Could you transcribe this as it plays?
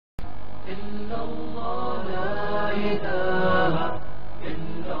إلا الله لا إله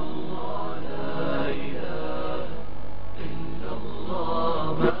إلا الله لا إله إلا الله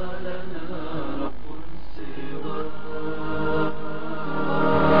ما لنا رب سواه.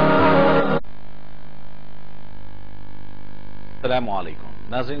 السلام علیکم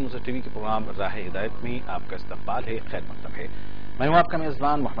ناظرین، منصف ٹی وی کے پروگرام راہ ہدایت میں آپ کا استقبال ہے، خیر مقدم ہے۔ میں ہوں آپ کا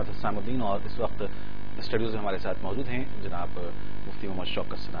میزبان محمد حسام الدین، اور اس وقت اسٹوڈیوز میں ہمارے ساتھ موجود ہیں جناب مفتی محمد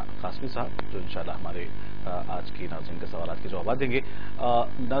شوکت ثنا قاسمی صاحب، جو انشاءاللہ ہمارے آج کی ناظرین کے سوالات کے جوابات دیں گے۔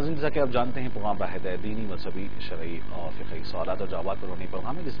 ناظرین، جیسا کہ آپ جانتے ہیں پروگرام راہ ہدایت دینی، مذہبی، شرعی اور فقہی سوالات اور جوابات پر مبنی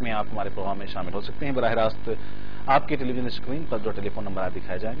پروگرام ہے، جس میں آپ ہمارے پروگرام میں شامل ہو سکتے ہیں۔ براہ راست آپ کے ٹیلی ویژن اسکرین پر جو ٹیلی فون نمبرات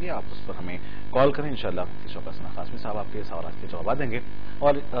دکھائے جائیں گے، آپ اس پر ہمیں کال کریں، انشاءاللہ مفتی شوکت ثنا قاسمی صاحب آپ کے سوالات کے جوابات دیں گے۔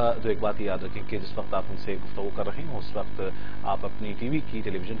 اور جو ایک بات یاد رکھیں کہ جس وقت آپ ان سے گفتگو کر رہے ہیں، اس وقت آپ اپنی ٹی وی کی،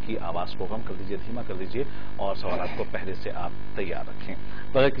 ٹیلی ویژن کی آواز کو کم کر دیجیے، دھیما کر دیجیے، اور سوالات کو پہلے سے آپ تیار رکھیں۔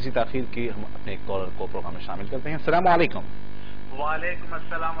 بغیر کسی تاخیر کی ہم اپنے ایک کالر کو پروگرام میں شامل کرتے ہیں۔ السلام علیکم۔ وعلیکم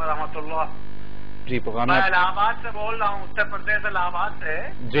السلام ورحمۃ اللہ۔ جی، پروگرام میں الہ آباد سے بول رہا ہوں، اتر پردیش الہ آباد سے۔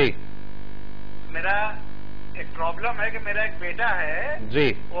 جی، میرا ایک پرابلم ہے کہ میرا ایک بیٹا ہے،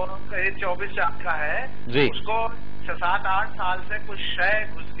 جی، وہ قریب 24 سال کا ہے۔ جی، اس کو 7-8 سال سے کچھ شے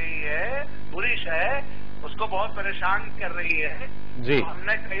گھس گئی ہے، بری شے، اس کو بہت پریشان کر رہی ہے۔ جی، ہم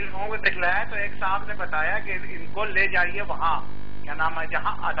نے کئی لوگوں کو دکھلایا تو ایک صاحب نے بتایا کہ ان کو لے جائیے وہاں، کیا نام ہے،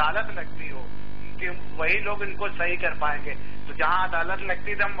 جہاں عدالت لگتی ہو، کہ وہی لوگ ان کو صحیح کر پائیں گے۔ تو جہاں عدالت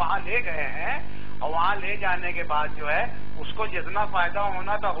لگتی تھی ہم وہاں لے گئے ہیں، اور وہاں لے جانے کے بعد جو ہے اس کو جتنا فائدہ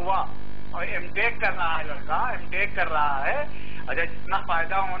ہونا تھا ہوا، اور ایم ٹیک کر رہا ہے لڑکا، ایم ٹیک کر رہا ہے۔ اچھا، جتنا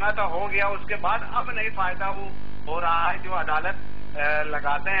فائدہ ہونا تھا ہو گیا، اس کے بعد اب نہیں فائدہ ہو رہا ہے۔ جو عدالت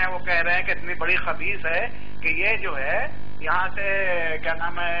لگاتے ہیں وہ کہہ رہے ہیں کہ اتنی بڑی خبیث ہے کہ یہ جو ہے یہاں سے کیا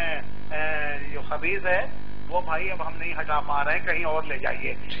نام ہے، جو خبیث ہے وہ بھائی اب ہم نہیں ہٹا پا رہے ہیں، کہیں اور لے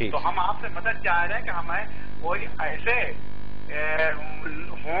جائیے۔ تو ہم آپ سے مدد چاہ رہے ہیں کہ ہمیں کوئی ایسے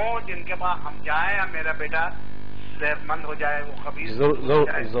ہوں جن کے پاس ہم جائیں، اور میرا بیٹا صحت مند ہو جائے، وہ خبیث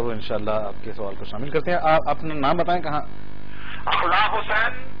ضرور انشاءاللہ آپ کے سوال کو شامل کرتے ہیں۔ آپ اپنا نام بتائیں، کہاں؟ اخلاق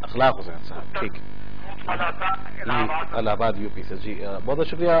حسین۔ اخلاق حسین صاحب، ٹھیک ہے، الہ آباد یو پی سے۔ جی، بہت بہت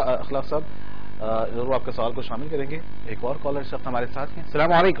شکریہ اخلاق صاحب، ضرور آپ کے سوال کو شامل کریں گے۔ ایک اور کالر اس وقت ہمارے ساتھ ہیں۔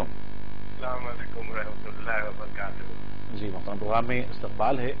 السلام علیکم۔ السلام علیکم ورحمۃ اللہ وبرکاتہ۔ جی محترم، پروگرام میں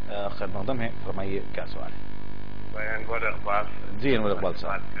استقبال ہے، خیر مقدم ہے، فرمائیے کیا سوال ہے؟ میں انور اقبال سے جی، انور اقبال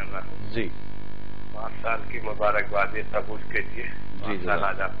صاحب بات کر رہا ہوں۔ جی، 5 سال کی مبارکبادی قبول کیجیے۔ جی، 5 سال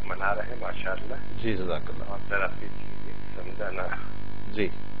آج آپ منا رہے ہیں، ماشاء اللہ۔ جی، جزاک اللہ۔ اور ترقی کیجیے، سمجھانا۔ جی،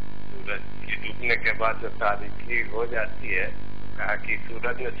 سورج کی ڈوبنے کے بعد جو تاریخی ہو جاتی ہے، کہا کہ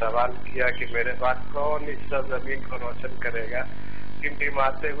سورج نے سوال کیا کہ میرے بعد کون اس زمین کو روشن کرے گا؟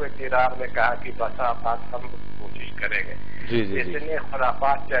 ٹمٹماتے ہوئے چراغ نے کہا کہ بسا اوقات ہم کوشش کریں گے۔ جی، جی، اس لیے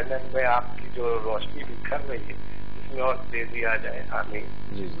خرافات چینل میں آپ کی جو روشنی بکھر رہی ہے، اس میں اور تیزی آ جائے، آمین۔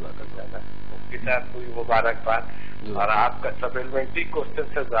 جی، جزاک اللہ۔ مفتی صاحب کوئی مبارکباد، اور آپ کا سپلیمنٹری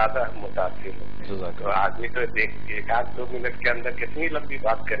کوشچن سے زیادہ متاثر ہو۔ جزاک تو اللہ۔ آدمی تو دیکھ کے 1-2 منٹ کے اندر کتنی لمبی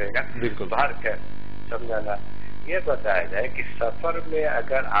بات کرے گا، بالکل۔ باہر کر سمجھانا۔ یہ بتایا جائے کہ سفر میں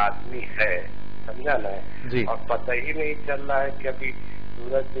اگر آدمی ہے، سمجھانا ہے، جی، اور پتہ ہی نہیں چل رہا ہے کہ ابھی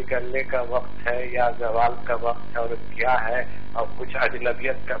سورج نکلنے کا وقت ہے یا زوال کا وقت ہے اور کیا ہے، اور کچھ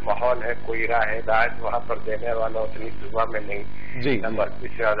اجنبیت کا ماحول ہے، کوئی راہ ہدایت وہاں پر دینے والا اتنی صبح میں نہیں، جی،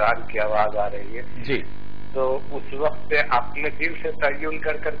 مسجد سے اذان کی آواز آ رہی ہے، جی، تو اس وقت پہ اپنے دل سے تعین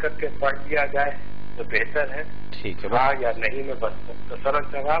کر کے پڑھ لیا جائے تو بہتر ہے۔ ٹھیک ہے، ہاں یا نہیں میں بس تو سرل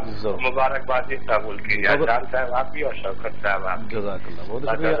جواب مبارکبادی قبول کی جائے، جان صاحب آپ بھی اور شوکت صاحب آپ بھی۔ جزاک اللہ، بہت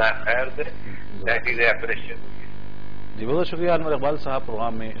اللہ شکریہ۔ تعالیٰ خیر دے، دیٹ از اپریشیٹ۔ جی، بہت شکریہ انور اقبال صاحب،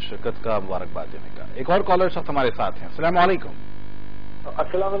 پروگرام میں شرکت کا، مبارکباد دینے کا۔ ایک اور کالر اس وقت ہمارے ساتھ ہیں۔ السلام علیکم۔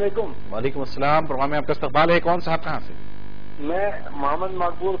 السلام علیکم۔ وعلیکم السلام، پروگرام میں آپ کا استقبال ہے۔ کون صاحب، کہاں سے؟ میں محمد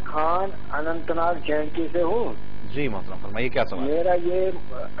مقبول خان اننت ناگ جینتی سے ہوں۔ جی محترم، فرمائیے کیا سوال؟ میرا یہ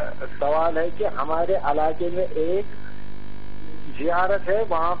سوال ہے کہ ہمارے علاقے میں ایک زیارت ہے،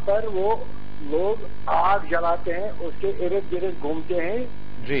 وہاں پر وہ لوگ آگ جلاتے ہیں، اس کے ارد گرد گھومتے ہیں،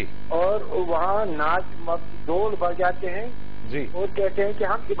 جی، اور وہاں ناچ ڈول بجاتے ہیں، جی، اور کہتے ہیں کہ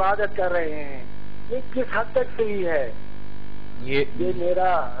ہم عبادت کر رہے ہیں۔ یہ کس حد تک صحیح ہے؟ یہ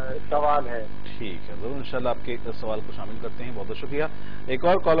میرا سوال ہے۔ ٹھیک ہے، ضرور انشاءاللہ آپ کے سوال کو شامل کرتے ہیں۔ بہت بہت شکریہ۔ ایک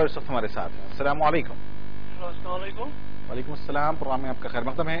اور کالر اس وقت ہمارے ساتھ ہیں۔ السلام علیکم۔ السلام علیکم۔ وعلیکم السلام، پروگرام میں آپ کا خیر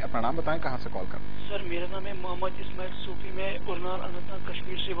مقدم ہے۔ اپنا نام بتائیں، کہاں سے کال کر رہے ہیں؟ سر میرا نام ہے محمد اسماعیل صوفی، میں ارنال اننت ناگ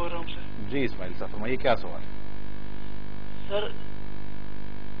کشمیر سے بول رہا ہوں سر۔ جی اسماعیل صاحب، فرمائیے کیا سوال؟ سر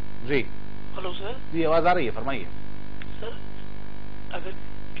جی، ہلو سر۔ جی آواز آ رہی ہے، فرمائیے۔ سر اگر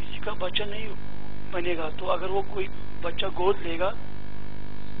کسی کا بچہ نہیں بنے گا تو اگر وہ کوئی بچہ گود لے گا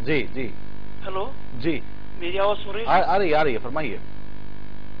جی جی हेलो, جی मेरी आवाज सुन रही है? आ रही है, फरमाइए।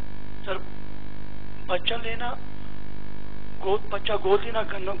 सर, बच्चा लेना, बच्चा गोद लेना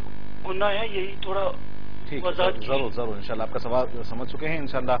गुनाह है, यही थोड़ा ठीक है, जरूर जरूर इंशाल्लाह आपका सवाल समझ चुके हैं,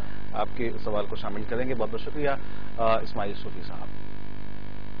 इंशाल्लाह आपके सवाल को शामिल करेंगे। बहुत बहुत शुक्रिया इस्माइल सूफी साहब।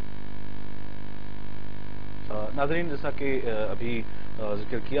 नाज़रीन, जैसा कि अभी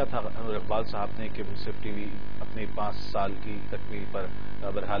जिक्र किया था अनवर इकबाल साहब ने कि मुंसिफ टीवी अपनी 5 साल की तकमील पर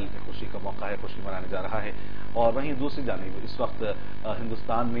बहरहाल खुशी का मौका है, खुशी मनाने जा रहा है। और वहीं दूसरी जानिब इस वक्त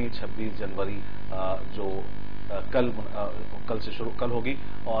हिंदुस्तान में 26 जनवरी जो कल होगी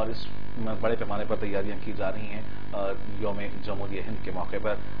और इस बड़े पैमाने पर तैयारियां की जा रही हैं यौम जमहूरिया हिंद के मौके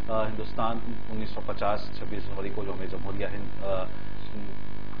पर। हिंदुस्तान 1950 26 जनवरी को यौम जमहूरिया हिंद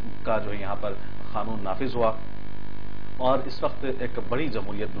का जो है यहाँ पर कानून नाफिज हुआ और इस वक्त एक बड़ी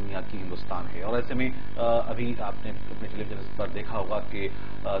जमहूरियत दुनिया की हिंदुस्तान है। और ऐसे में अभी आपने अपने टेलीविजन पर देखा होगा कि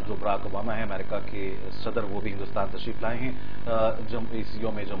जो बराक ओबामा है अमेरिका के सदर, वो भी हिंदुस्तान तशरीफ लाए हैं इस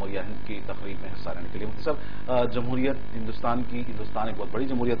यौम जमहूरिया हिंद की तकरीब में हिस्सा लेने के लिए। मतलब जमहूरियत हिंदुस्तान एक बहुत बड़ी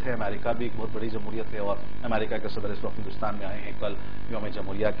जमहूरियत है, अमेरिका भी एक बहुत बड़ी जमहूरियत है और अमेरिका के सदर इस वक्त हिंदुस्तान में आए हैं। कल यौम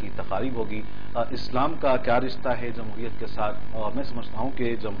जमहूरिया की तकारीब होगी। इस्लाम का क्या रिश्ता है जमहूरियत के साथ? और मैं समझता हूँ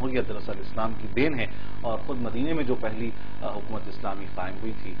कि जमहूरियत दरअसल इस्लाम की देन है और खुद मदीने में जो पहली हुकूमत इस्लामी कायम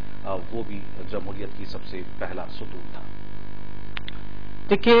हुई थी वो भी जमहूरियत की सबसे पहला सुतून था।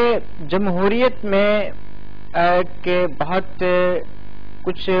 देखिए, जमहूरियत में के बहुत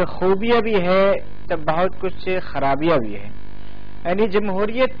कुछ खूबियां भी है तो बहुत कुछ खराबियां भी है। यानी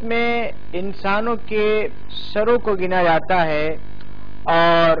जमहूरियत में इंसानों के सरों को गिना जाता है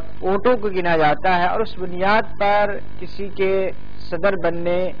और वोटों को गिना जाता है और उस बुनियाद पर किसी के सदर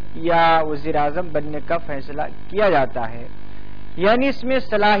बनने या वज़ीर आज़म बनने का फैसला किया जाता है। यानी इसमें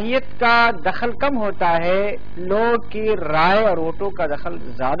सलाहियत का दखल कम होता है, लोगों की राय और वोटों का दखल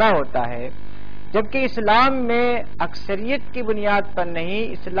ज्यादा होता है। जबकि इस्लाम में अक्सरियत की बुनियाद पर नहीं,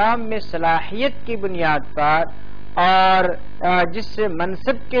 इस्लाम में सलाहियत की बुनियाद पर और जिस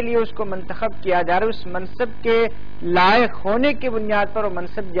मनसब के लिए उसको मंतखब किया जा रहा है उस मनसब के लायक होने की बुनियाद पर वो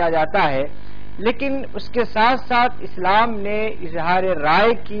मनसब दिया जाता है। लेकिन उसके साथ साथ इस्लाम ने इजहार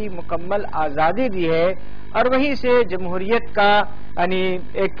राय की मुकम्मल आज़ादी दी है और वहीं से जमहूरियत का यानी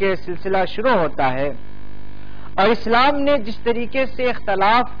एक सिलसिला शुरू होता है। और इस्लाम ने जिस तरीके से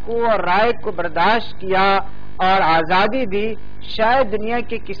इख्तलाफ को और राय को बर्दाश्त किया और आज़ादी दी, शायद दुनिया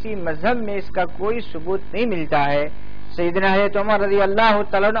के किसी मजहब में इसका कोई सबूत नहीं मिलता है। सैयदना हज़रत उमर रज़ी अल्लाह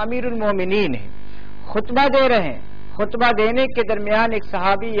तआला अन्हु अमीरुल मोमिनीन है, खुतबा दे रहे हैं। खुतबा देने के दरमियान एक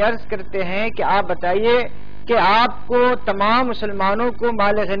सहाबी अर्ज करते हैं कि आप बताइए कि आपको तमाम मुसलमानों को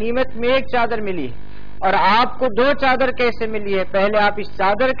माल गनीमत में एक चादर मिली है और आपको 2 चादर कैसे मिली है? पहले आप इस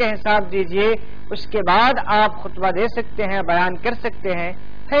चादर का हिसाब दीजिए, उसके बाद आप खुतबा दे सकते हैं, बयान कर सकते हैं।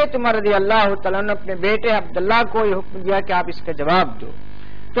 हज़रत उमर रज़ी अल्लाह तआला अन्हु अपने बेटे अब्दुल्लाह को ये हुक्म दिया कि आप इसका जवाब दो।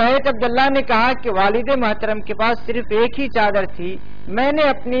 तो हज़रत अब्दुल्लाह ने कहा कि वालिद मोहतरम के पास सिर्फ एक ही चादर थी, मैंने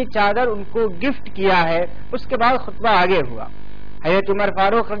अपनी चादर उनको गिफ्ट किया है। उसके बाद खुतबा आगे हुआ। हज़रत उमर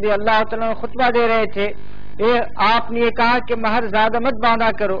फारूक रज़ी अल्लाह तआला अन्हु खुतबा दे रहे थे। आपने ये कहा कि महर ज्यादा मत बांधा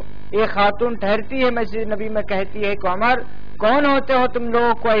करो। एक खातून ठहरती है मस्जिद नबी में, कहती है कि उमर कौन होते हो तुम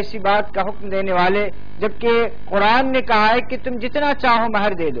लोगों को ऐसी बात का हुक्म देने वाले, जबकि कुरान ने कहा है कि तुम जितना चाहो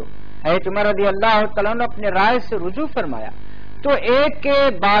महर दे दो। हज़रत उमर रज़ी अल्लाह तआला अन्हु अपने राय से रुजू फरमाया। तो एक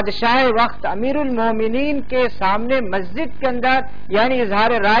बादशाह वक्त अमीरुल मोमिनीन के सामने मस्जिद के अंदर यानी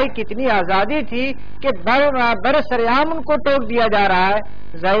इजहार राय की इतनी आजादी थी कि बरसरेआम उनको टोक दिया जा रहा है।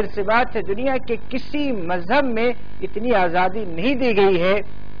 जाहिर सी बात है दुनिया के किसी मजहब में इतनी आजादी नहीं दी गई है।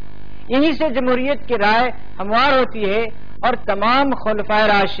 यहीं से जमहूरियत की राय हमवार होती है और तमाम खुलफाए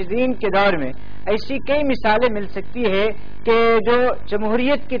राशिदीन के दौर में ऐसी कई मिसालें मिल सकती है कि जो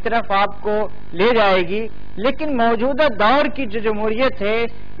जमहूरियत की तरफ आपको ले जाएगी। लेकिन मौजूदा दौर की जो जमहूरियत है,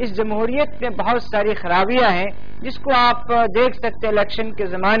 इस जमहूरियत में बहुत सारी खराबियां हैं जिसको आप देख सकते हैं इलेक्शन के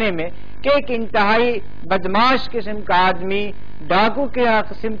जमाने में कि एक इंतहाई बदमाश किस्म का आदमी, डाकू के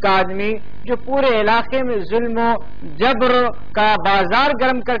किस्म का आदमी जो पूरे इलाके में जुल्म जबर का बाजार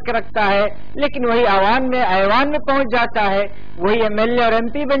गर्म करके रखता है, लेकिन वही ऐवान में पहुंच जाता है, वही एमएलए और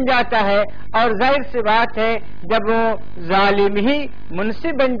एमपी बन जाता है। और जाहिर सी बात है जब वो जालिम ही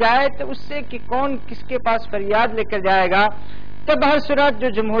मुंसिफ बन जाए तो उससे कि कौन किसके पास फरियाद लेकर जाएगा। तब हर सूरत जो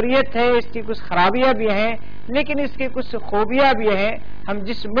जमहूरियत है इसकी कुछ खराबियां भी हैं लेकिन इसकी कुछ खूबियां भी हैं। हम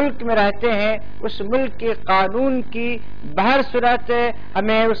जिस मुल्क में रहते हैं उस मुल्क के कानून की बहर सूरत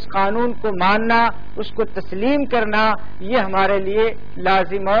हमें उस कानून को मानना, उसको तस्लीम करना, ये हमारे लिए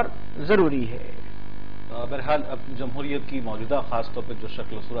लाजिम और जरूरी है। بہرحال اب جمہوریت کی موجودہ خاص طور پہ جو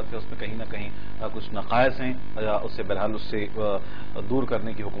شکل و صورت ہے اس میں کہیں نہ کہیں کچھ نقائص ہیں، اس سے بہرحال اس سے دور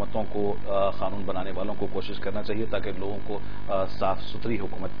کرنے کی حکومتوں کو، قانون بنانے والوں کو کوشش کرنا چاہیے تاکہ لوگوں کو صاف ستھری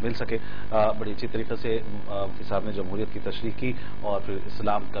حکومت مل سکے۔ بڑی اچھی طریقے سے مفتی صاحب نے جمہوریت کی تشریح کی اور پھر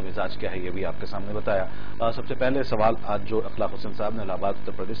اسلام کا مزاج کیا ہے یہ بھی آپ کے سامنے بتایا۔ سب سے پہلے سوال آج جو اخلاق حسین صاحب نے الہ آباد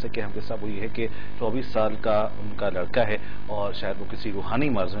اتر پردیش سے کیا ہم صاحب وہ یہ ہے کہ 24 سال کا ان کا لڑکا ہے اور شاید وہ کسی روحانی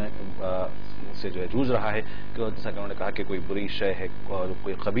مرض میں سے جو ہے جوجھ رہا ہے، جیسا کہ انہوں نے کہا کہ کوئی بری شے ہے اور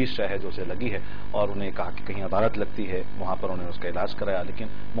کوئی خبیث شے ہے جو اسے لگی ہے، اور انہیں کہا کہ کہیں عدالت لگتی ہے، وہاں پر انہوں نے اس کا علاج کرایا لیکن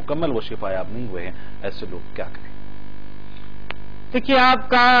مکمل وہ شفا یاب نہیں ہوئے ہیں۔ ایسے لوگ کیا کریں؟ دیکھیے، آپ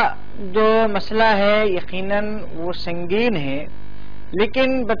کا جو مسئلہ ہے یقیناً وہ سنگین ہے،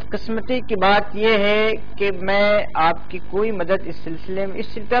 لیکن بدقسمتی کی بات یہ ہے کہ میں آپ کی کوئی مدد اس سلسلے میں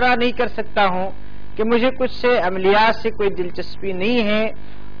اس طرح نہیں کر سکتا ہوں کہ مجھے کچھ عملیات سے کوئی دلچسپی نہیں ہے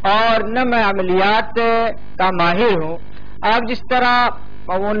اور نہ میں عملیات کا ماہر ہوں۔ آپ جس طرح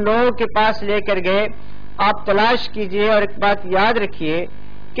ان لوگوں کے پاس لے کر گئے، آپ تلاش کیجئے اور ایک بات یاد رکھیے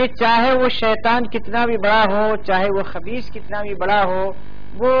کہ چاہے وہ شیطان کتنا بھی بڑا ہو، چاہے وہ خبیث کتنا بھی بڑا ہو،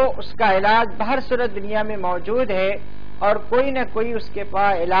 وہ اس کا علاج بہر صورت دنیا میں موجود ہے اور کوئی نہ کوئی اس کے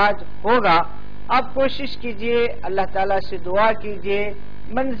پاس علاج ہوگا۔ آپ کوشش کیجئے، اللہ تعالیٰ سے دعا کیجئے۔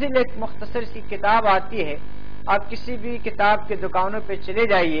 منزل ایک مختصر سی کتاب آتی ہے، آپ کسی بھی کتاب کے دکانوں پہ چلے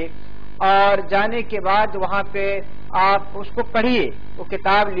جائیے اور جانے کے بعد وہاں پہ آپ اس کو پڑھیے، وہ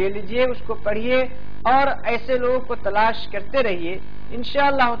کتاب لے لیجئے، اس کو پڑھیے اور ایسے لوگوں کو تلاش کرتے رہیے۔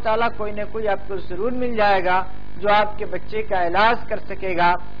 انشاءاللہ تعالیٰ کوئی نہ کوئی آپ کو ضرور مل جائے گا جو آپ کے بچے کا علاج کر سکے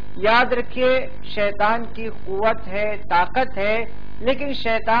گا۔ یاد رکھیے، شیطان کی قوت ہے، طاقت ہے، لیکن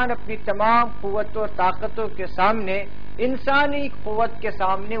شیطان اپنی تمام قوتوں اور طاقتوں کے سامنے، انسانی قوت کے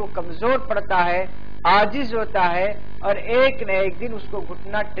سامنے وہ کمزور پڑتا ہے، عاجز ہوتا ہے اور ایک نہ ایک دن اس کو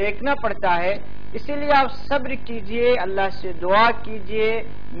گھٹنا ٹیکنا پڑتا ہے۔ اسی لیے آپ صبر کیجئے، اللہ سے دعا کیجئے،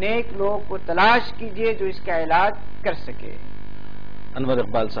 نیک لوگوں کو تلاش کیجئے جو اس کا علاج کر سکے۔ انور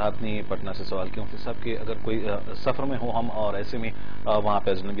اقبال صاحب نے پٹنہ سے سوال کیا مفتی صاحب کہ اگر کوئی سفر میں ہو ہم اور ایسے میں وہاں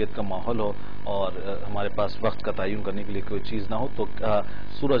پہ اجنبیت کا ماحول ہو اور ہمارے پاس وقت کا تعین کرنے کے لیے کوئی چیز نہ ہو تو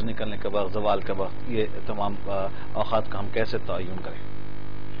سورج نکلنے کا وقت، زوال کا وقت، یہ تمام اوقات کا ہم کیسے تعین کریں؟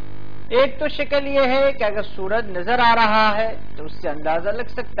 ایک تو شکل یہ ہے کہ اگر سورج نظر آ رہا ہے تو اس سے اندازہ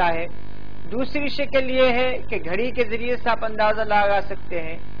لگ سکتا ہے، دوسری شکل یہ ہے کہ گھڑی کے ذریعے سے آپ اندازہ لگا سکتے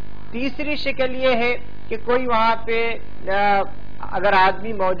ہیں، تیسری شکل یہ ہے کہ کوئی وہاں پہ اگر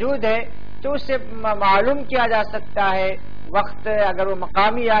آدمی موجود ہے تو اس سے معلوم کیا جا سکتا ہے وقت، اگر وہ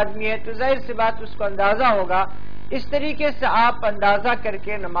مقامی آدمی ہے تو ظاہر سی بات اس کو اندازہ ہوگا۔ اس طریقے سے آپ اندازہ کر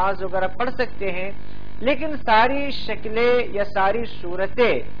کے نماز وغیرہ پڑھ سکتے ہیں، لیکن ساری شکلیں یا ساری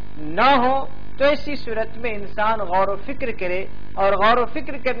صورتیں نہ ہو تو ایسی صورت میں انسان غور و فکر کرے اور غور و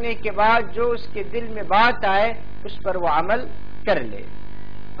فکر کرنے کے بعد جو اس کے دل میں بات آئے اس پر وہ عمل کر لے۔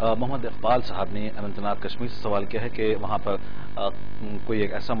 محمد اقبال صاحب نے اننت ناگ کشمیر سے سوال کیا ہے کہ وہاں پر کوئی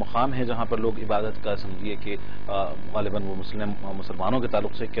ایک ایسا مقام ہے جہاں پر لوگ عبادت کا سمجھیے کہ غالباً وہ مسلمانوں کے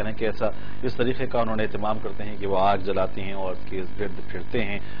تعلق سے کہنا کہ ایسا اس طریقے کا انہوں نے اہتمام کرتے ہیں کہ وہ آگ جلاتے ہیں اور اس کے گرد پھرتے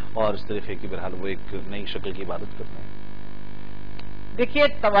ہیں اور اس طریقے کی بہرحال وہ ایک نئی شکل کی عبادت کرتے ہیں۔ دیکھیے،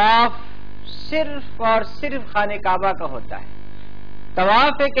 طواف صرف اور صرف خانہ کعبہ کا ہوتا ہے۔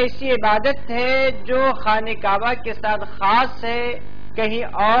 طواف ایک ایسی عبادت ہے جو خانہ کعبہ کے ساتھ خاص ہے، کہیں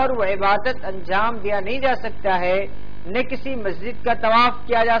اور وہ عبادت انجام دیا نہیں جا سکتا ہے، نہ کسی مسجد کا طواف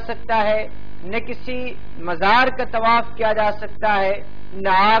کیا جا سکتا ہے، نہ کسی مزار کا طواف کیا جا سکتا ہے، نہ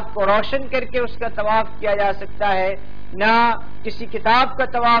آگ کو روشن کر کے اس کا طواف کیا جا سکتا ہے، نہ کسی کتاب کا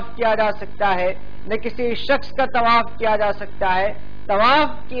طواف کیا جا سکتا ہے، نہ کسی شخص کا طواف کیا جا سکتا ہے۔ طواف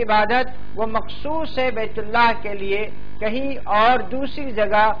کی عبادت وہ مخصوص ہے بیت اللہ کے لیے، کہیں اور دوسری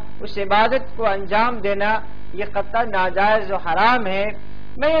جگہ اس عبادت کو انجام دینا یہ قطعا ناجائز و حرام ہے۔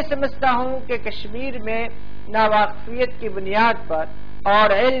 میں یہ سمجھتا ہوں کہ کشمیر میں ناواقفیت کی بنیاد پر اور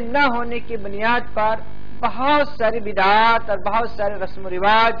علم نہ ہونے کی بنیاد پر بہت ساری بدعات اور بہت سارے رسم و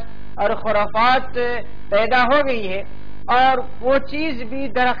رواج اور خرافات پیدا ہو گئی ہے، اور وہ چیز بھی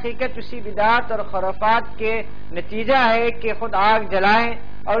در حقیقت اسی بدعات اور خرافات کے نتیجہ ہے کہ خود آگ جلائیں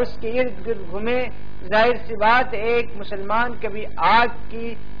اور اس کے ارد گرد گھومیں۔ ظاہر سی بات، ایک مسلمان کبھی آگ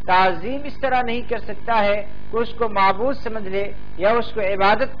کی تعظیم اس طرح نہیں کر سکتا ہے کہ اس کو معبود سمجھ لے یا اس کو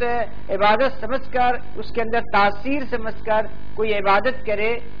عبادت سمجھ کر اس کے اندر تاثیر سمجھ کر کوئی عبادت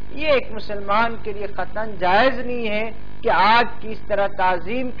کرے۔ یہ ایک مسلمان کے لیے قطعاً جائز نہیں ہے کہ آگ کی اس طرح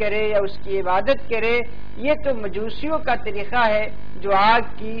تعظیم کرے یا اس کی عبادت کرے۔ یہ تو مجوسیوں کا طریقہ ہے جو آگ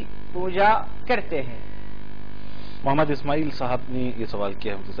کی پوجا کرتے ہیں۔ محمد اسماعیل صاحب نے یہ سوال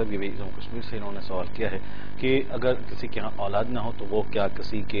کیا ہے مفتی صاحب، یہ جموں کشمیر سے انہوں نے سوال کیا ہے کہ اگر کسی کے ہاں اولاد نہ ہو تو وہ کیا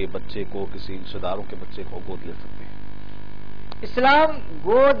کسی کے بچے کو، کسی رشتے داروں کے بچے کو گود لے سکتے ہیں؟ اسلام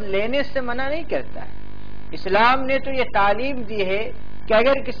گود لینے سے منع نہیں کرتا ہے. اسلام نے تو یہ تعلیم دی ہے کہ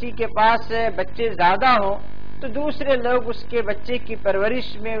اگر کسی کے پاس بچے زیادہ ہوں تو دوسرے لوگ اس کے بچے کی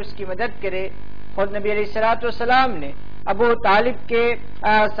پرورش میں اس کی مدد کرے. خود نبی علیہ الصلوۃ والسلام نے ابو طالب کے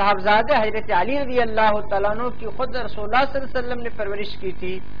صاحبزادے حضرت علی رضی اللہ تعالیٰ عنہ کی خود رسول اللہ صلی اللہ علیہ وسلم نے پرورش کی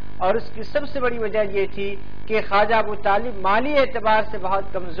تھی، اور اس کی سب سے بڑی وجہ یہ تھی کہ خواجہ ابو طالب مالی اعتبار سے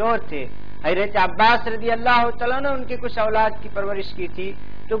بہت کمزور تھے. حضرت عباس رضی اللہ تعالیٰ نے ان کے کچھ اولاد کی پرورش کی تھی.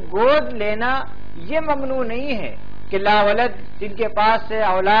 تو گود لینا یہ ممنوع نہیں ہے کہ لا ولد، جن کے پاس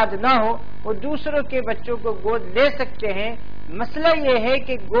اولاد نہ ہو وہ دوسروں کے بچوں کو گود لے سکتے ہیں. مسئلہ یہ ہے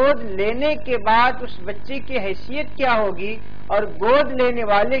کہ گود لینے کے بعد اس بچے کی حیثیت کیا ہوگی اور گود لینے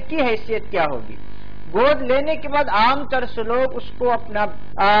والے کی حیثیت کیا ہوگی. گود لینے کے بعد عام طور سے لوگ اس کو اپنا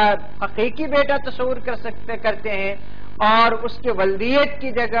حقیقی بیٹا تصور کرتے ہیں اور اس کے ولدیت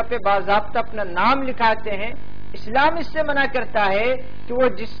کی جگہ پہ باضابطہ اپنا نام لکھاتے ہیں. اسلام اس سے منع کرتا ہے کہ وہ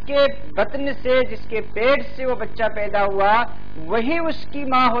جس کے بطن سے، جس کے پیٹ سے وہ بچہ پیدا ہوا وہی اس کی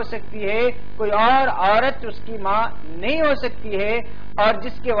ماں ہو سکتی ہے، کوئی اور عورت اس کی ماں نہیں ہو سکتی ہے. اور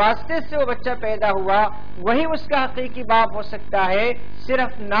جس کے واسطے سے وہ بچہ پیدا ہوا وہی اس کا حقیقی باپ ہو سکتا ہے.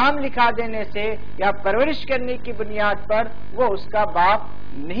 صرف نام لکھا دینے سے یا پرورش کرنے کی بنیاد پر وہ اس کا باپ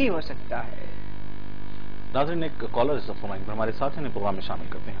نہیں ہو سکتا ہے. ناظرین، ایک کالر ہمارے ساتھ ہیں، پروگرام میں شامل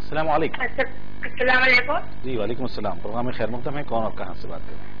کرتے ہیں. السلام علیکم. السلام علیکم. جی وعلیکم السلام. پروگرام میں خیر مقدم ہے. کون اور کہاں سے بات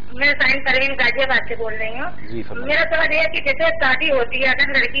کر رہے ہیں؟ میں سائن پروین غازی آباد سے بول رہی ہوں. جی فرمائیے. میرا سوال یہ ہے کہ جیسے شادی ہوتی ہے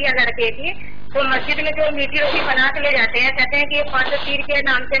اگر لڑکی یا لڑکے کی تو مسجد میں جو میٹھی روٹی بنا کے لے جاتے ہیں، کہتے ہیں کہ 5 پیر کے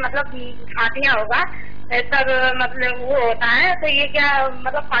نام سے مطلب ہاتھیاں ہوگا سب مطلب وہ ہوتا ہے. تو یہ کیا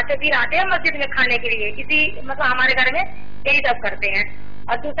مطلب 5 پیر آتے ہیں مسجد میں کھانے کے لیے؟ کسی مطلب ہمارے گھر میں یہی سب کرتے ہیں.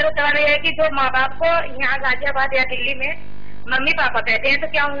 اور دوسرا سوال یہ ہے کہ جو ماں باپ کو یہاں غازی آباد یا دلی میں ممی پاپا کہتے ہیں تو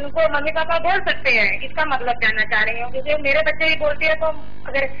کیا ان کو ممی پاپا بول سکتے ہیں؟ اس کا مطلب جاننا چاہ رہی ہوں، کیونکہ میرے بچے ہی بولتے ہیں تو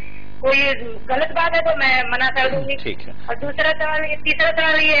اگر کوئی غلط بات ہے تو میں منع کر دوں گی. اور تیسرا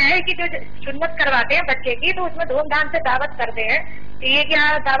سوال یہ ہے کہ جو سنت کرواتے ہیں بچے کی تو اس میں دھوم دھام سے دعوت کرتے ہیں، تو یہ کیا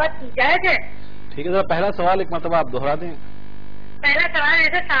دعوت جائز ہے؟ ٹھیک ہے. پہلا سوال ایک مرتبہ آپ دوہرا دیں. پہلا سوال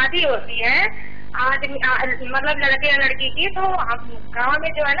جیسے شادی ہوتی ہے آدمی مطلب لڑکے یا لڑکی کی، تو گاؤں میں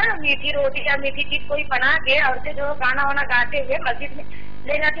جو ہے نا میٹھی روٹی یا میٹھی چیز کوئی بنا کے عورتیں جو گانا وانا گاتے ہوئے مسجد میں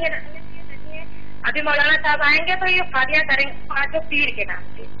لے جاتی ہیں. ابھی مولانا صاحب آئیں گے تو یہ شادیاں کریں گے 5 پیر کے نام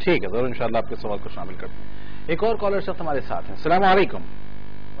سے. ٹھیک ہے ضرور، انشاءاللہ آپ کے سوال کو شامل کرتے ہیں. ایک اور کالر شخص ہمارے ساتھ ہیں. السلام علیکم.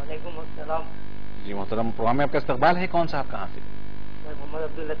 وعلیکم السلام. جی محترم، پروگرام میں آپ کا استقبال ہے. کون صاحب کہاں سے؟ میں محمد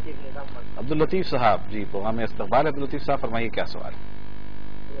عبداللطیف نظام. عبداللطیف صاحب، جی پروگرام میں استقبال ہے. عبداللطیف صاحب فرمائیے کیا سوال ہے؟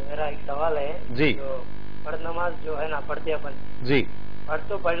 میرا ایک سوال ہے. جی. جو فرض نماز جو ہے نا پڑھتے اپن، جی پڑھ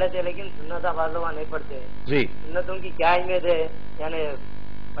تو پڑھ لیتے لیکن سنت بعض لوگ نہیں پڑھتے. جی. سنتوں کی کیا اہمیت ہے یعنی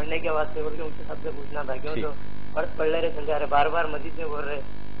پڑھنے کے واسطے بول کے ان سے سب سے پوچھنا تھا کیوں تو فرض پڑھ لے رہے سمجھا رہے بار بار مسجد میں بول رہے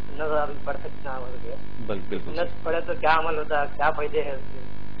سنت پڑھ سکتے نہ بول کے. بالکل سنت پڑھے تو کیا عمل ہوتا ہے، کیا فائدے ہیں اس سے؟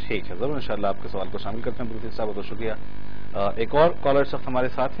 ٹھیک ہے ضرور، انشاءاللہ آپ کے سوال کو شامل کرتے ہیں. عبداللطیف صاحب بہت شکریہ. ایک اور کالر شخص ہمارے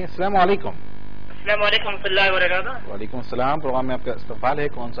ساتھ ہیں. السلام علیکم. السلام علیکم ورحمۃ اللہ وبرکاتہ. وعلیکم السلام. پروگرام میں آپ کا استقبال ہے.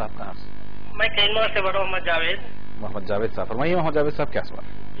 کون صاحب کہاں سے؟ میں کینور سے بڑا محمد جاوید. محمد جاوید صاحب فرمائیے. محمد جاوید صاحب کیا سوال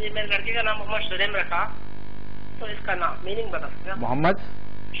ہے؟ جی میرے لڑکے کا نام محمد شریم رکھا، تو اس کا نام میننگ بتا سکتے ہیں؟ محمد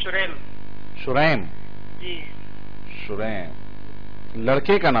شریم. شریم. جی شریم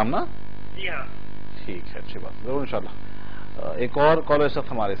لڑکے کا نام نا؟ جی ہاں. ٹھیک ہے، اچھی بات، ضرور انشاءاللہ. ایک اور کالر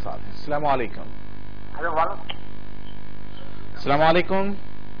صاحب ہمارے ساتھ ہیں. السلام علیکم. السلام علیکم.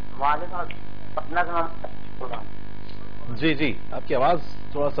 وعلیکم السلام. جی جی آپ کی آواز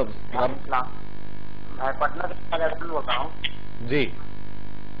تھوڑا سا. میں پٹنہ سے بول رہا ہوں. جی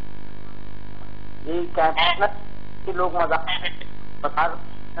جی پٹنہ کے لوگ مذاق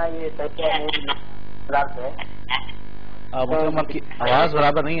بتا یہ مذاق ہے. مطلب آپ کی آواز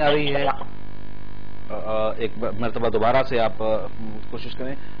برابر نہیں آ رہی ہے. ایک مرتبہ دوبارہ سے آپ کوشش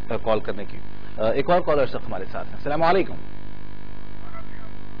کریں کال کرنے کی. ایک اور کالر صاحب ہمارے ساتھ ہیں. السلام علیکم.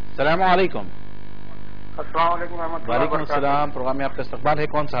 السلام علیکم. السلام علیکم ورحمۃ اللہ. وعلیکم السلام. پروگرام میں آپ کا استقبال ہے.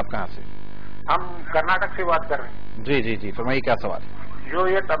 کون صاحب کہاں سے؟ ہم کرناٹک سے بات کر رہے ہیں. جی جی جی فرمائیے کیا سوال ہے؟ جو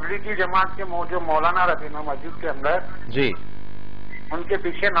یہ تبلیغی جماعت کے جو مولانا رہتے ہیں مسجد کے اندر، جی ان کے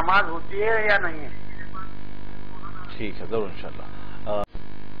پیچھے نماز ہوتی ہے یا نہیں ہے؟ ٹھیک ہے ضرور انشاءاللہ.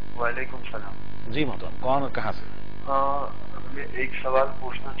 وعلیکم السلام. جی محترم، کون اور کہاں سے؟ میں ایک سوال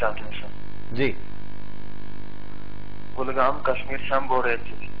پوچھنا چاہتے ہیں سر. جی کلگام کشمیر سے ہم بول رہے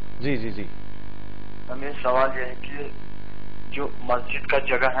تھے. جی جی جی. ہمیں سوال یہ ہے کہ جو مسجد کا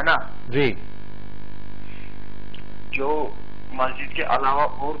جگہ ہے نا، جی جو مسجد کے علاوہ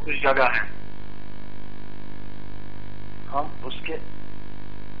اور کچھ جگہ ہے ہم اس کے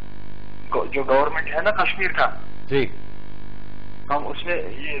جو گورنمنٹ ہے نا کشمیر کا جی ہم اس میں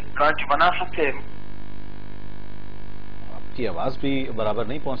یہ برانچ بنا سکتے ہیں. آپ کی آواز بھی برابر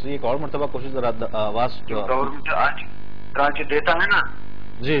نہیں پہنچ رہی ہے. ایک اور مرتبہ کوشش ذرا آواز جو گورنمنٹ آج برانچ دیتا ہے نا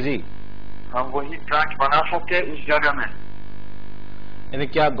جی جی ہم وہی برانچ بنا سکتے ہیں اس جگہ میں. یعنی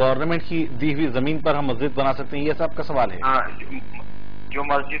کیا گورنمنٹ کی دی ہوئی زمین پر ہم مسجد بنا سکتے ہیں؟ یہ سب کا سوال ہے. ہاں جو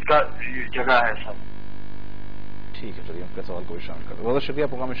مسجد کا جگہ ہے سب. ٹھیک ہے چلیے آپ کا سوال کو بھی شامل کر دیں. بہت شکریہ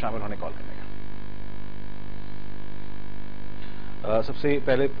پروگرام میں شامل ہونے کال کرنے کا. سب سے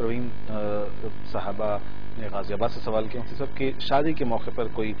پہلے پروین صاحبہ نے غازی آباد سے سوال کیا مفتی صاحب کہ شادی کے موقع پر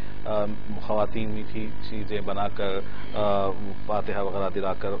کوئی خواتین میٹھی چیزیں بنا کر فاتحہ وغیرہ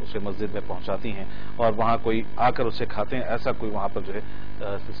دلا کر اسے مسجد میں پہنچاتی ہیں اور وہاں کوئی آ کر اسے کھاتے ہیں. ایسا کوئی وہاں پر جو ہے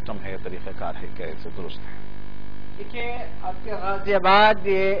سسٹم ہے, طریقہ کار ہے, کیا اسے درست ہے؟ دیکھیے آپ کے غازی آباد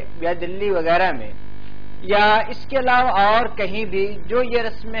یا دلی وغیرہ میں یا اس کے علاوہ اور کہیں بھی جو یہ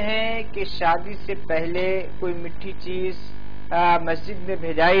رسم ہے کہ شادی سے پہلے کوئی میٹھی چیز مسجد میں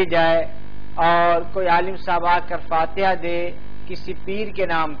بھیجائی جائے اور کوئی عالم صاحب آ کر فاتحہ دے کسی پیر کے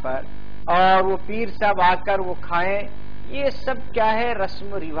نام پر اور وہ پیر صاحب آ کر وہ کھائیں, یہ سب کیا ہے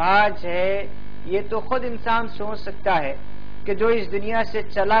رسم و رواج ہے. یہ تو خود انسان سوچ سکتا ہے کہ جو اس دنیا سے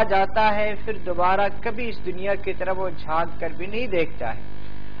چلا جاتا ہے پھر دوبارہ کبھی اس دنیا کی طرف وہ جھانک کر بھی نہیں دیکھتا ہے.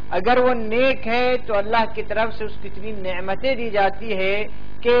 اگر وہ نیک ہے تو اللہ کی طرف سے اس کو اتنی نعمتیں دی جاتی ہے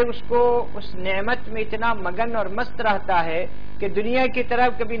کہ اس کو اس نعمت میں اتنا مگن اور مست رہتا ہے کہ دنیا کی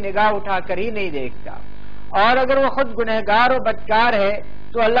طرف کبھی نگاہ اٹھا کر ہی نہیں دیکھتا. اور اگر وہ خود گنہگار و بدکار ہے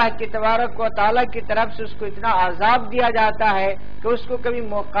تو اللہ کی تبارک و تعالیٰ کی طرف سے اس کو اتنا عذاب دیا جاتا ہے کہ اس کو کبھی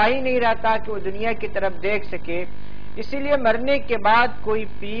موقع ہی نہیں رہتا کہ وہ دنیا کی طرف دیکھ سکے. اسی لیے مرنے کے بعد کوئی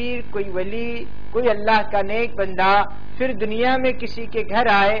پیر, کوئی ولی, کوئی اللہ کا نیک بندہ پھر دنیا میں کسی کے گھر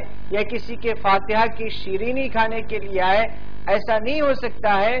آئے یا کسی کے فاتحہ کی شیرینی کھانے کے لیے آئے, ایسا نہیں ہو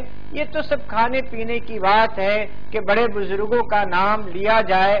سکتا ہے. یہ تو سب کھانے پینے کی بات ہے کہ بڑے بزرگوں کا نام لیا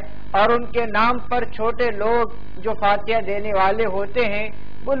جائے اور ان کے نام پر چھوٹے لوگ جو فاتحہ دینے والے ہوتے ہیں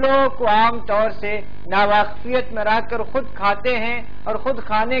وہ لوگوں کو عام طور سے ناواقفیت میں رہ کر خود کھاتے ہیں اور خود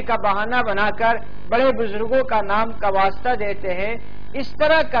کھانے کا بہانہ بنا کر بڑے بزرگوں کا نام کا واسطہ دیتے ہیں. اس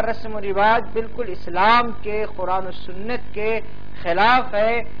طرح کا رسم و رواج بالکل اسلام کے, قرآن و سنت کے خلاف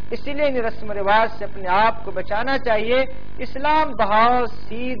ہے. اسی لیے ان رسم و رواج سے اپنے آپ کو بچانا چاہیے. اسلام بہت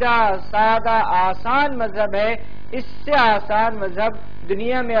سیدھا سادہ آسان مذہب ہے. اس سے آسان مذہب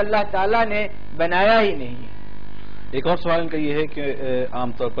دنیا میں اللہ تعالیٰ نے بنایا ہی نہیں ہے. ایک اور سوال ان کا یہ ہے کہ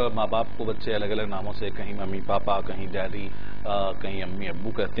عام طور پر ماں باپ کو بچے الگ الگ ناموں سے, کہیں ممی پاپا, کہیں ڈیڈی, کہیں امی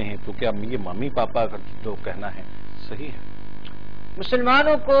ابو کہتے ہیں, تو کیا یہ ممی پاپا کا جو کہنا ہے صحیح ہے؟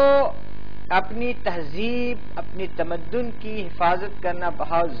 مسلمانوں کو اپنی تہذیب, اپنی تمدن کی حفاظت کرنا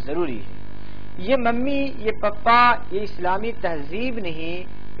بہت ضروری ہے. یہ ممی, یہ پپا, یہ اسلامی تہذیب نہیں,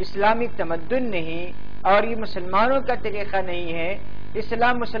 اسلامی تمدن نہیں اور یہ مسلمانوں کا طریقہ نہیں ہے.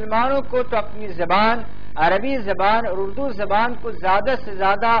 اسلام مسلمانوں کو تو اپنی زبان, عربی زبان اور اردو زبان کو زیادہ سے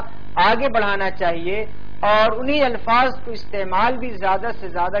زیادہ آگے بڑھانا چاہیے اور انہی الفاظ کو استعمال بھی زیادہ سے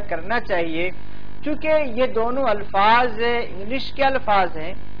زیادہ کرنا چاہیے. چونکہ یہ دونوں الفاظ انگلش کے الفاظ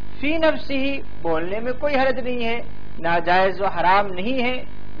ہیں, فی نفسی ہی بولنے میں کوئی حرج نہیں ہے, ناجائز و حرام نہیں ہے,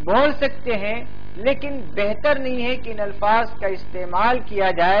 بول سکتے ہیں, لیکن بہتر نہیں ہے کہ ان الفاظ کا استعمال کیا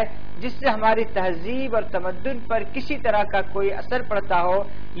جائے جس سے ہماری تہذیب اور تمدن پر کسی طرح کا کوئی اثر پڑتا ہو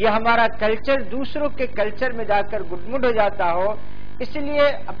یا ہمارا کلچر دوسروں کے کلچر میں جا کر گڈمڈ ہو جاتا ہو. اس لیے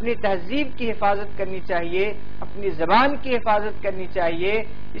اپنی تہذیب کی حفاظت کرنی چاہیے, اپنی زبان کی حفاظت کرنی چاہیے.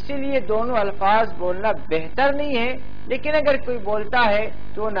 اسی لیے دونوں الفاظ بولنا بہتر نہیں ہے, لیکن اگر کوئی بولتا ہے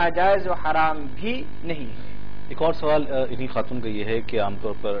تو ناجائز و حرام بھی نہیں ہے. ایک اور سوال انہی خاتون کا یہ ہے کہ عام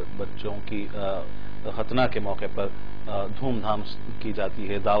طور پر بچوں کی ختنہ کے موقع پر دھوم دھام کی جاتی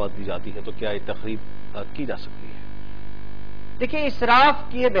ہے, دعوت دی جاتی ہے, تو کیا یہ تقریب کی جا سکتی ہے؟ دیکھیے, اسراف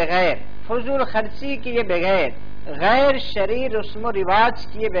کیے بغیر, فضول خرچی کیے بغیر, غیر شرعی رسم و رواج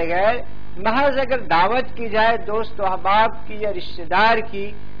کیے بغیر محض اگر دعوت کی جائے دوست و احباب کی یا رشتہ دار کی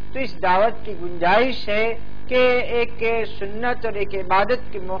تو اس دعوت کی گنجائش ہے کہ ایک سنت اور ایک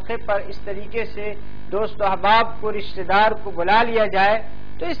عبادت کے موقع پر اس طریقے سے دوست و احباب کو, رشتہ دار کو بلا لیا جائے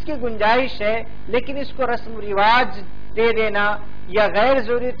تو اس کی گنجائش ہے. لیکن اس کو رسم و رواج دے دینا یا غیر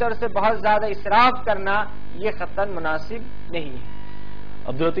ضروری طور سے بہت زیادہ اسراف کرنا یہ قطعاً مناسب نہیں ہے.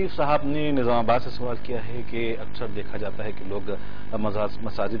 عبداللطیف صاحب نے نظام آباد سے سوال کیا ہے کہ اکثر دیکھا جاتا ہے کہ لوگ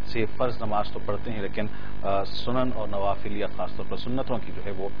مساجد سے فرض نماز تو پڑھتے ہیں لیکن سنن اور نوافل یا خاص طور پر سنتوں کی جو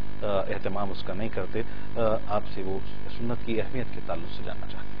ہے وہ اہتمام اس کا نہیں کرتے. آپ سے وہ سنت کی اہمیت کے تعلق سے جاننا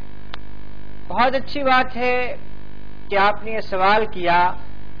چاہتے ہیں. بہت اچھی بات ہے کہ آپ نے یہ سوال کیا،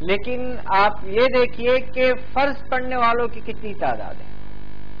 لیکن آپ یہ دیکھیے کہ فرض پڑھنے والوں کی کتنی تعداد ہے.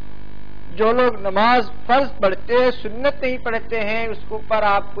 جو لوگ نماز فرض پڑھتے سنت نہیں پڑھتے ہیں اس کے اوپر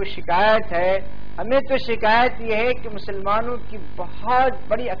آپ کو شکایت ہے. ہمیں تو شکایت یہ ہے کہ مسلمانوں کی بہت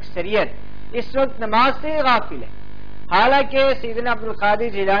بڑی اکثریت اس وقت نماز سے غافل ہے. حالانکہ سیدنا عبد القادر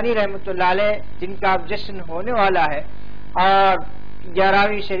جیلانی رحمۃ اللہ علیہ جن کا اب جشن ہونے والا ہے اور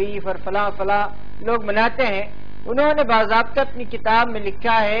 11ویں شریف اور فلاں فلاں لوگ مناتے ہیں، انہوں نے باضابطہ اپنی کتاب میں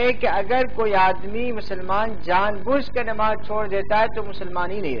لکھا ہے کہ اگر کوئی آدمی مسلمان جان بوجھ کر نماز چھوڑ دیتا ہے تو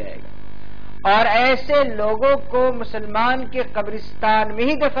مسلمان ہی نہیں رہے گا، اور ایسے لوگوں کو مسلمان کے قبرستان میں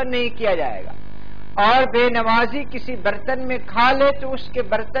ہی دفن نہیں کیا جائے گا. اور بے نمازی کسی برتن میں کھا لے تو اس کے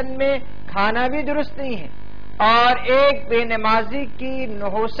برتن میں کھانا بھی درست نہیں ہے، اور ایک بے نمازی کی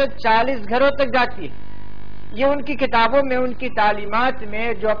نحوست 40 گھروں تک جاتی ہے. یہ ان کی کتابوں میں، ان کی تعلیمات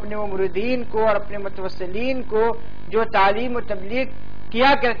میں جو اپنے مریدین کو اور اپنے متوسلین کو جو تعلیم و تبلیغ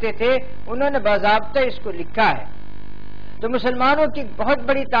کیا کرتے تھے انہوں نے باضابطہ اس کو لکھا ہے. تو مسلمانوں کی بہت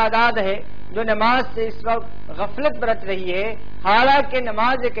بڑی تعداد ہے جو نماز سے اس وقت غفلت برت رہی ہے. حالانکہ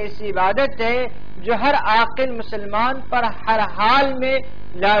نماز ایک ایسی عبادت ہے جو ہر عاقل مسلمان پر ہر حال میں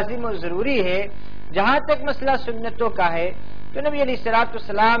لازم و ضروری ہے. جہاں تک مسئلہ سنتوں کا ہے تو نبی علیہ الصلوۃ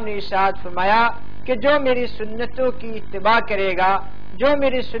والسلام نے ارشاد فرمایا کہ جو میری سنتوں کی اتباع کرے گا، جو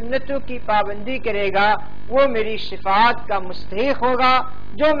میری سنتوں کی پابندی کرے گا وہ میری شفاعت کا مستحق ہوگا.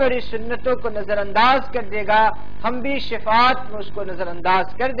 جو میری سنتوں کو نظر انداز کر دے گا ہم بھی شفاعت میں اس کو نظر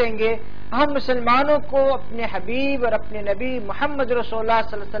انداز کر دیں گے. ہم مسلمانوں کو اپنے حبیب اور اپنے نبی محمد رسول اللہ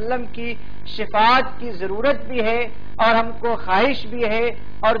صلی اللہ علیہ وسلم کی شفاعت کی ضرورت بھی ہے اور ہم کو خواہش بھی ہے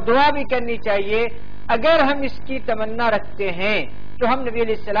اور دعا بھی کرنی چاہیے. اگر ہم اس کی تمنا رکھتے ہیں تو ہم نبی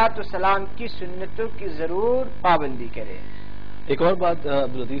علیہ الصلوۃ والسلام کی سنتوں کی ضرور پابندی کریں. ایک اور بات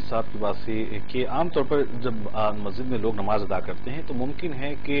عبدالعزیز صاحب کی بات سے کہ عام طور پر جب مسجد میں لوگ نماز ادا کرتے ہیں تو ممکن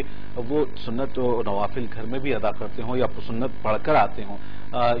ہے کہ وہ سنت و نوافل گھر میں بھی ادا کرتے ہوں یا سنت پڑھ کر آتے ہوں،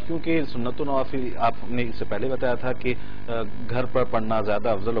 کیونکہ سنت و نوافل آپ نے اس سے پہلے بتایا تھا کہ گھر پر پڑھنا زیادہ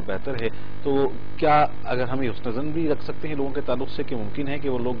افضل و بہتر ہے. تو کیا اگر ہم حسن ظن بھی رکھ سکتے ہیں لوگوں کے تعلق سے کہ ممکن ہے کہ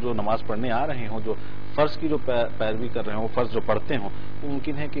وہ لوگ جو نماز پڑھنے آ رہے ہوں، جو فرض کی جو پیروی کر رہے ہوں، فرض جو پڑھتے ہوں، وہ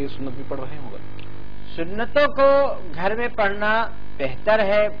ممکن ہے کہ سنت بھی پڑھ رہے ہوں گے؟ سنتوں کو گھر میں پڑھنا بہتر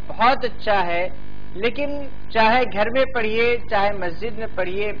ہے، بہت اچھا ہے، لیکن چاہے گھر میں پڑھیے چاہے مسجد میں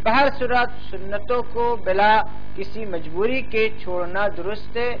پڑھیے، بہر صورت سنتوں کو بلا کسی مجبوری کے چھوڑنا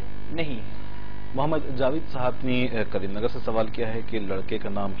درست نہیں ہے. محمد جاوید صاحب نے کریم نگر سے سوال کیا ہے کہ لڑکے کا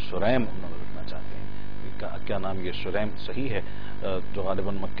نام شریم رکھنا چاہتے ہیں، کیا نام یہ شریم صحیح ہے جو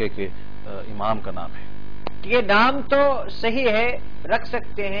غالباً مکے کے امام کا نام ہے؟ یہ نام تو صحیح ہے، رکھ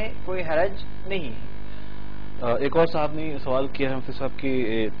سکتے ہیں، کوئی حرج نہیں ہے. ایک اور صاحب نے سوال کیا ہے مفتی صاحب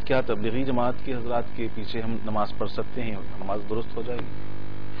کہ کیا تبلیغی جماعت کے حضرات کے پیچھے ہم نماز پڑھ سکتے ہیں، نماز درست ہو جائے گی؟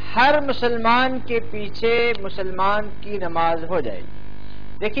 ہر مسلمان کے پیچھے مسلمان کی نماز ہو جائے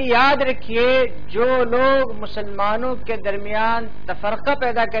گی. دیکھیے یاد رکھیے جو لوگ مسلمانوں کے درمیان تفرقہ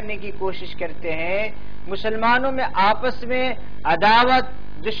پیدا کرنے کی کوشش کرتے ہیں، مسلمانوں میں آپس میں عداوت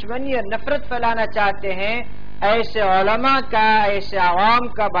دشمنی اور نفرت پھیلانا چاہتے ہیں، ایسے علماء کا ایسے عوام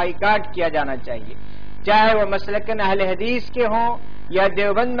کا بائیکاٹ کیا جانا چاہیے. چاہے وہ مسلکن اہل حدیث کے ہوں یا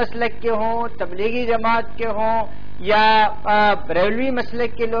دیوبند مسلک کے ہوں، تبلیغی جماعت کے ہوں یا بریلوی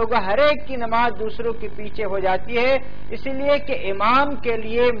مسلک کے لوگ، ہر ایک کی نماز دوسروں کے پیچھے ہو جاتی ہے. اسی لیے کہ امام کے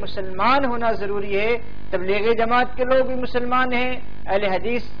لیے مسلمان ہونا ضروری ہے. تبلیغی جماعت کے لوگ بھی مسلمان ہیں، اہل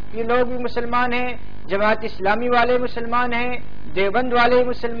حدیث کے لوگ بھی مسلمان ہیں، جماعت اسلامی والے مسلمان ہیں، دیوبند والے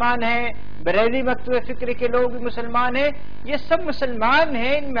مسلمان ہیں، بریلی مکتوب فکر کے لوگ بھی مسلمان ہیں. یہ سب مسلمان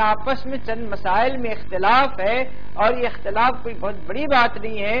ہیں، ان میں آپس میں چند مسائل میں اختلاف ہے اور یہ اختلاف کوئی بہت بڑی بات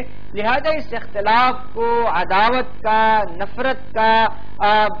نہیں ہے. لہذا اس اختلاف کو عداوت کا، نفرت کا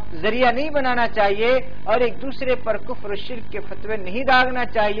ذریعہ نہیں بنانا چاہیے اور ایک دوسرے پر کفر و شرک کے فتوے نہیں داغنا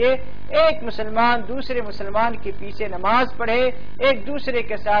چاہیے. ایک مسلمان دوسرے مسلمان کے پیچھے نماز پڑھے، ایک دوسرے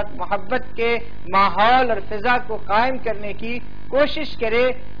کے ساتھ محبت کے ماحول اور فضا کو قائم کرنے کی کوشش کرے.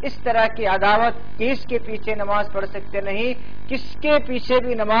 اس طرح کی عداوت کس کے پیچھے نماز پڑھ سکتے نہیں، کس کے پیچھے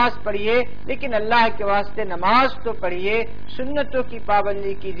بھی نماز پڑھیے، لیکن اللہ کے واسطے نماز تو پڑھیے، سنتوں کی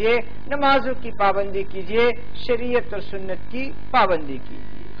پابندی کیجیے، نمازوں کی پابندی کیجیے، شریعت اور سنت کی پابندی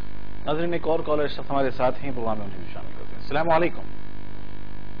کیجیے. ناظرین ایک اور کالر ہمارے ساتھ ہیں، پروگرام میں انہیں بھی شامل کرتے ہیں. السلام علیکم.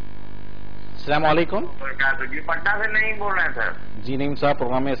 السلام علیکم. جی پٹنہ سے نہیں بول رہے ہیں سر؟ جی نعیم صاحب،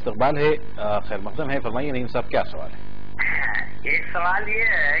 پروگرام میں استقبال ہے، خیر مقدم ہے. فرمائیے نعیم صاحب کیا سوال ہے؟ ایک سوال یہ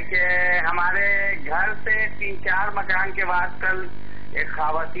ہے کہ ہمارے گھر سے 3-4 مکان کے بعد کل ایک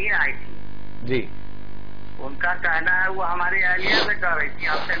خواتین آئی تھی. جی. ان کا کہنا ہے، وہ ہماری اہلیہ سے کر رہی تھی،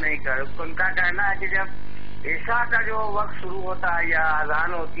 آپ سے نہیں کر. ان کا کہنا ہے کہ جب عشاء کا جو وقت شروع ہوتا ہے یا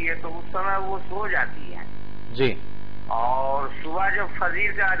اذان ہوتی ہے تو اس سمے وہ سو جاتی ہیں جی. اور صبح جب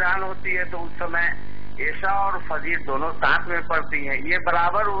فجر کا اذان ہوتی ہے تو اس سمے عشاء اور فجر دونوں ساتھ میں پڑتی ہیں. یہ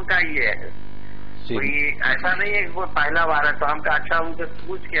برابر ان کا یہ ہے, کوئی ایسا نہیں ہے کہ کوئی پہلا بار ہے. تو ہم کا اچھا ان سے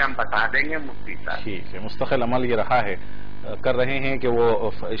پوچھ کے ہم بتا دیں گے مفتی صاحب. ٹھیک ہے, مستقل عمل یہ رہا ہے, کر رہے ہیں کہ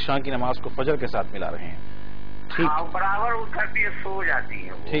وہ عشاء کی نماز کو فجر کے ساتھ ملا رہے ہیں. ٹھیک, برابر اٹھ کرتی ہے, سو جاتی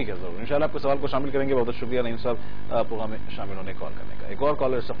ہیں. ٹھیک ہے, ضرور انشاءاللہ آپ کے سوال کو شامل کریں گے. بہت بہت شکریہ نعیم صاحب پروگرام میں شامل ہونے کال کرنے کا. ایک اور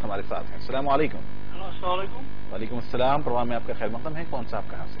کالر اس وقت ہمارے ساتھ ہیں. السلام علیکم. السلام علیکم. وعلیکم السلام. پروگرام میں آپ کا خیر مقدم ہے. کون صاحب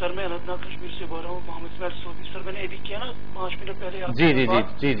کہاں سے؟ سر میں اننت ناگ کشمیر سے بول رہا ہوں, محمد اسماعیل صوفی. سر میں نے ابھی کیا نا 5 منٹ پہلے. جی جی جی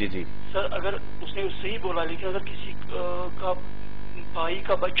جی جی جی. سر اگر اس نے صحیح بولا, لیکن اگر کسی کا بھائی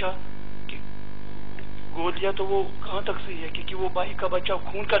کا بچہ گود لیا تو وہ کہاں تک صحیح ہے, کیونکہ وہ بھائی کا بچہ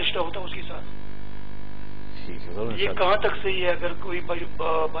خون کا رشتہ ہوتا ہے اس کے ساتھ. یہ کہاں تک صحیح ہے اگر کوئی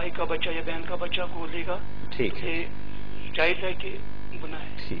بھائی کا بچہ یا بہن کا بچہ گود لے گا؟ ٹھیک ہے, جائز ہے کہ گناہ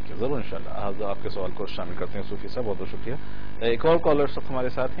ہے؟ ٹھیک ہے, ضرور انشاءاللہ آپ کے سوال کو شامل کرتے ہیں صوفی صاحب. بہت بہت شکریہ. ایک اور کالر سب ہمارے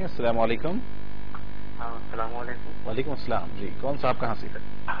ساتھ ہیں. السلام علیکم. السلام علیکم. وعلیکم السلام. جی, کون صاحب کہاں سے؟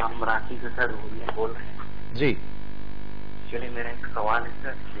 ہم راکی سے سر بول رہے ہیں. جی. چلیے میرا ایک سوال ہے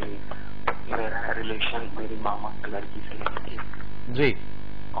سر کہ میرا ریلیشن میری ماما کی لڑکی سے نہیں تھی. جی.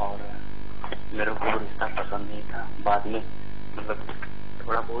 اور میرے کو رشتہ پسند نہیں تھا. بعد میں مطلب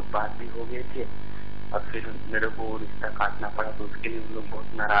تھوڑا بہت بات بھی ہو گئی تھی اور پھر میرے کو رشتہ کاٹنا پڑا, تو اس کے لیے ہم لوگ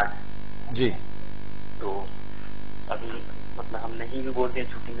بہت ناراض ہیں. جی. تو ابھی مطلب ہم نہیں بھی بولتے,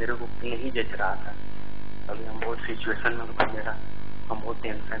 چھٹی میرے کو نہیں جچ رہا تھا. ابھی ہم بہت سچویشن میں ہم بہت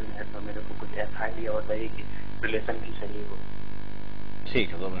ٹینشن میں ہے, تو میرے کو کچھ ایسا آئیڈیا ہوتا ہے کہ ریلیشن بھی صحیح ہو.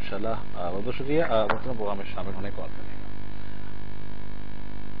 ٹھیک ہے, ضرور انشاءاللہ. بہت بہت شکریہ. مطلب پروگرام میں شامل ہونے کال کرنے کا.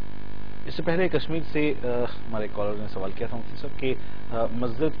 اس سے پہلے کشمیر سے ہمارے کالر نے سوال کیا تھا مفتی صاحب کہ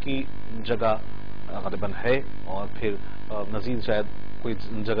مسجد کی جگہ غالباً ہے اور پھر مزید شاید کوئی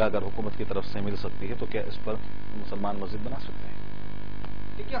جگہ اگر حکومت کی طرف سے مل سکتی ہے تو کیا اس پر مسلمان مسجد بنا سکتے ہیں؟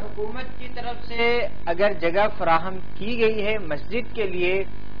 دیکھیے, حکومت کی طرف سے اگر جگہ فراہم کی گئی ہے مسجد کے لیے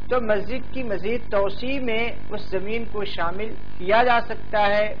تو مسجد کی مزید توسیع میں اس زمین کو شامل کیا جا سکتا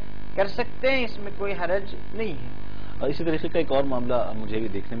ہے, کر سکتے ہیں, اس میں کوئی حرج نہیں ہے. اسی طریقے کا ایک اور معاملہ مجھے بھی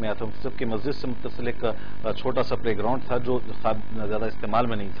دیکھنے میں آتا ہے کہ مسجد سے متصل ایک چھوٹا سا پلے گراؤنڈ تھا جو زیادہ استعمال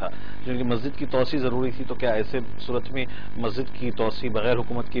میں نہیں تھا, کیونکہ مسجد کی توسیع ضروری تھی. تو کیا ایسے صورت میں مسجد کی توسیع بغیر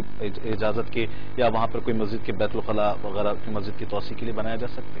حکومت کی اجازت کے یا وہاں پر کوئی مسجد کے بیت الخلاء وغیرہ کی مسجد کی توسیع کے لیے بنایا جا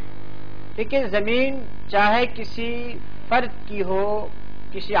سکتے ہیں؟ دیکھیے, زمین چاہے کسی فرد کی ہو,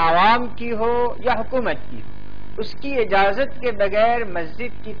 کسی عوام کی ہو یا حکومت کی ہو, اس کی اجازت کے بغیر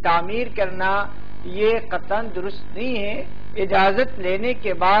مسجد کی تعمیر کرنا یہ قطعاً درست نہیں ہے. اجازت لینے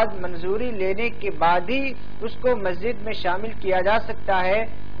کے بعد, منظوری لینے کے بعد ہی اس کو مسجد میں شامل کیا جا سکتا ہے,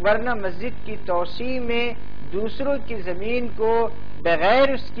 ورنہ مسجد کی توسیع میں دوسروں کی زمین کو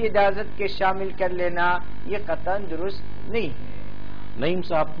بغیر اس کی اجازت کے شامل کر لینا یہ قطعاً درست نہیں ہے. نعیم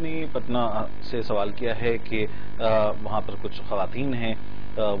صاحب نے پٹنہ سے سوال کیا ہے کہ وہاں پر کچھ خواتین ہیں,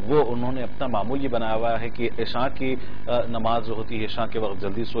 وہ انہوں نے اپنا معمول یہ بنایا ہوا ہے کہ عشاء کی نماز جو ہوتی ہے عشاء کے وقت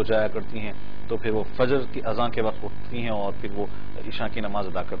جلدی سو جایا کرتی ہیں, تو پھر وہ فجر کی اذان کے وقت اٹھتی ہیں اور پھر وہ عشاء کی نماز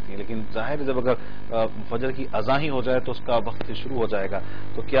ادا کرتی ہیں. لیکن ظاہر ہے جب اگر فجر کی اذان ہی ہو جائے تو اس کا وقت شروع ہو جائے گا,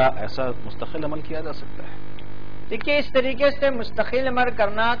 تو کیا ایسا مستقل عمل کیا جا سکتا ہے؟ دیکھیے, اس طریقے سے مستقل عمل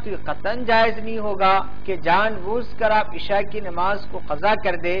کرنا تو قطعاً جائز نہیں ہوگا کہ جان بوجھ کر آپ عشاء کی نماز کو قضا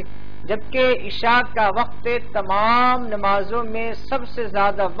کر دے, جبکہ عشاء کا وقت تمام نمازوں میں سب سے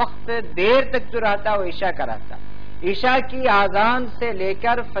زیادہ وقت دیر تک جو رہتا ہے وہ عشاء کا رہتا ہے. عشاء کی اذان سے لے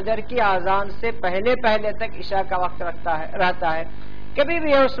کر فجر کی اذان سے پہلے تک عشاء کا وقت رہتا ہے. کبھی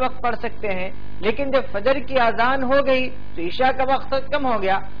بھی اس وقت پڑھ سکتے ہیں, لیکن جب فجر کی اذان ہو گئی تو عشاء کا وقت کم ہو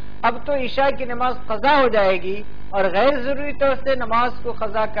گیا. اب تو عشاء کی نماز قضا ہو جائے گی, اور غیر ضروری طور سے نماز کو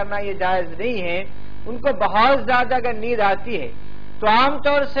قضا کرنا یہ جائز نہیں ہے. ان کو بہت زیادہ اگر نیند آتی ہے تو عام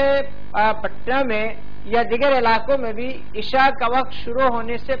طور سے پٹنہ میں یا دیگر علاقوں میں بھی عشاء کا وقت شروع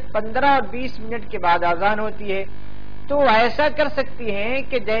ہونے سے 15 اور 20 منٹ کے بعد اذان ہوتی ہے. تو ایسا کر سکتی ہیں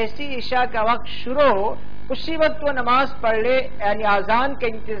کہ جیسی عشاء کا وقت شروع ہو اسی وقت وہ نماز پڑھ لے, یعنی اذان کا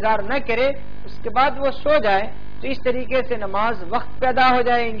انتظار نہ کرے, اس کے بعد وہ سو جائے. تو اس طریقے سے نماز وقت پہ ادا ہو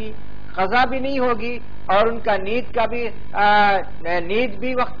جائیں گی, قضا بھی نہیں ہوگی, اور ان کا نیند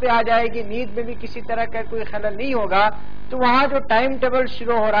بھی وقت پہ آ جائے گی, نیند میں بھی کسی طرح کا کوئی خلل نہیں ہوگا. تو وہاں جو ٹائم ٹیبل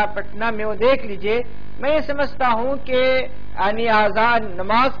شروع ہو رہا پٹنہ میں وہ دیکھ لیجئے. میں یہ سمجھتا ہوں کہ یعنی اذان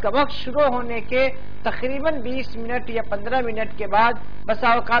نماز کا وقت شروع ہونے کے تقریباً 20 منٹ یا 15 منٹ کے بعد,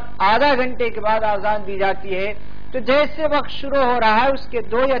 بسا اوقات آدھا گھنٹے کے بعد اذان دی جاتی ہے. تو جیسے وقت شروع ہو رہا ہے اس کے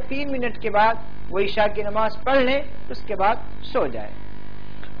 2 یا 3 منٹ کے بعد وہ عشاء کی نماز پڑھ لیں, اس کے بعد سو جائے.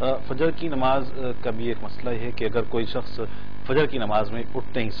 فجر کی نماز کا بھی ایک مسئلہ ہے کہ اگر کوئی شخص فجر کی نماز میں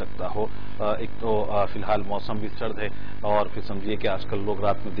اٹھ نہیں سکتا ہو، ایک تو فی الحال موسم بھی سرد ہے اور پھر سمجھیے کہ آج کل لوگ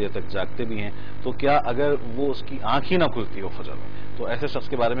رات میں دیر تک جاگتے بھی ہیں، تو کیا اگر وہ اس کی آنکھ ہی نہ کھلتی ہو فجر میں تو ایسے شخص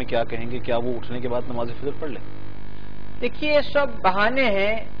کے بارے میں کیا کہیں گے؟ کیا وہ اٹھنے کے بعد نماز فجر پڑھ لے؟ دیکھیے یہ سب بہانے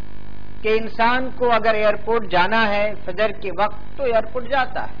ہیں کہ انسان کو اگر ایئرپورٹ جانا ہے فجر کے وقت تو ایئرپورٹ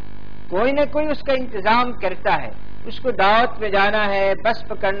جاتا ہے، کوئی نہ کوئی اس کا انتظام کرتا ہے، اس کو دعوت پہ جانا ہے، بس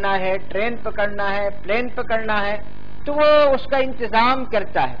پکڑنا ہے، ٹرین پکڑنا ہے، پلین پکڑنا ہے، تو وہ اس کا انتظام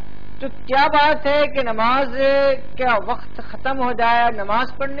کرتا ہے۔ تو کیا بات ہے کہ نماز کا وقت ختم ہو جائے،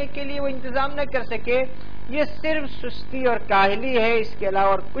 نماز پڑھنے کے لیے وہ انتظام نہ کر سکے؟ یہ صرف سستی اور کاہلی ہے، اس کے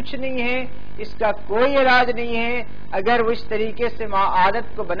علاوہ اور کچھ نہیں ہے، اس کا کوئی علاج نہیں ہے۔ اگر وہ اس طریقے سے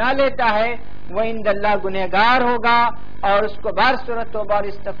عادت کو بنا لیتا ہے وہ عند اللہ گنہگار ہوگا، اور اس کو بار صورت توبہ اور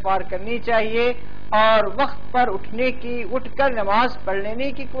استغفار کرنی چاہیے، اور وقت پر اٹھ کر نماز پڑھ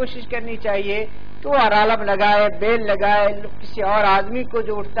لینے کی کوشش کرنی چاہیے کہ وہ الارم لگائے، بیل لگائے، کسی اور آدمی کو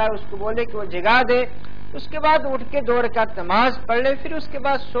جو اٹھتا ہے اس کو بولے کہ وہ جگا دے، اس کے بعد اٹھ کے 2 رکعت نماز پڑھ لے، پھر اس کے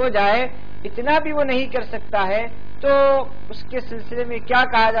بعد سو جائے۔ اتنا بھی وہ نہیں کر سکتا ہے تو اس کے سلسلے میں کیا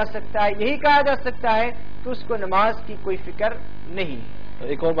کہا جا سکتا ہے؟ یہی کہا جا سکتا ہے کہ اس کو نماز کی کوئی فکر نہیں ہے۔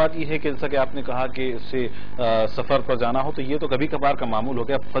 ایک اور بات یہ ہے کہ جیسا کہ آپ نے کہا کہ اس سے سفر پر جانا ہو تو یہ تو کبھی کبھار کا معمول ہو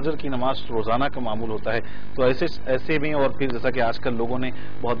گیا، فجر کی نماز روزانہ کا معمول ہوتا ہے، تو ایسے میں اور پھر جیسا کہ آج کل لوگوں نے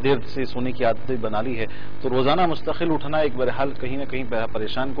بہت دیر سے سونے کی عادت بنا لی ہے تو روزانہ مستقل اٹھنا ایک بہرحال کہیں نہ کہیں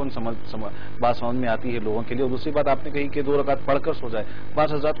پریشان کن بات سمجھ میں آتی ہے لوگوں کے لیے۔ اور دوسری بات آپ نے کہی کہ 2 رکعت پڑھ کر سو جائے،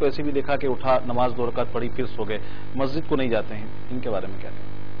 بعض حضرات کو ایسے بھی دیکھا کہ اٹھا نماز 2 رکعت پڑھی پھر سو گئے، مسجد کو نہیں جاتے ہیں، ان کے بارے میں کیا کہیں؟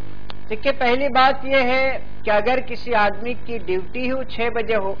 دیکھیے پہلی بات یہ ہے کہ اگر کسی آدمی کی ڈیوٹی ہو 6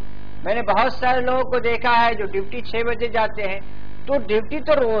 بجے ہو، میں نے بہت سارے لوگوں کو دیکھا ہے جو ڈیوٹی 6 بجے جاتے ہیں، تو ڈیوٹی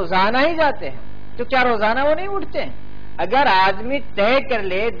تو روزانہ ہی جاتے ہیں، تو کیا روزانہ وہ نہیں اٹھتے ہیں؟ اگر آدمی طے کر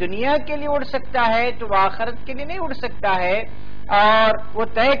لے دنیا کے لیے اٹھ سکتا ہے تو وہ آخرت کے لیے نہیں اٹھ سکتا ہے، اور وہ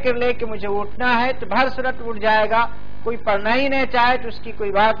طے کر لے کہ مجھے اٹھنا ہے تو بھر صورت اٹھ جائے گا، کوئی پڑھنا ہی نہیں چاہے تو اس کی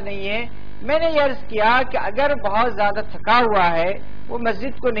کوئی بات نہیں ہے۔ میں نے یہ عرض کیا کہ اگر بہت زیادہ تھکا ہوا ہے، وہ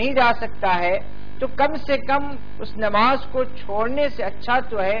مسجد کو نہیں جا سکتا ہے، تو کم سے کم اس نماز کو چھوڑنے سے اچھا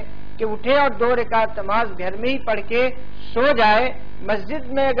تو ہے کہ اٹھے اور 2 رکعت نماز گھر میں ہی پڑھ کے سو جائے۔ مسجد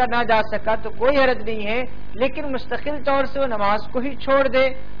میں اگر نہ جا سکا تو کوئی حرج نہیں ہے، لیکن مستقل طور سے وہ نماز کو ہی چھوڑ دے،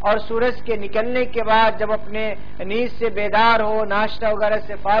 اور سورج کے نکلنے کے بعد جب اپنے نیند سے بیدار ہو، ناشتہ وغیرہ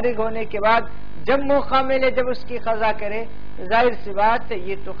سے فارغ ہونے کے بعد جب موقع ملے جب اس کی قضا کرے، ظاہر سی بات ہے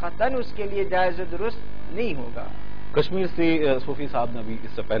یہ تو قطعاً اس کے لیے جائز و درست نہیں ہوگا۔ کشمیر سے صوفی صاحب نے بھی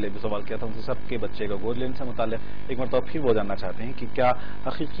اس سے پہلے بھی سوال کیا تھا، ان سے سب کے بچے کا گود لینے سے متعلق ایک مرتبہ پھر وہ جاننا چاہتے ہیں کہ کیا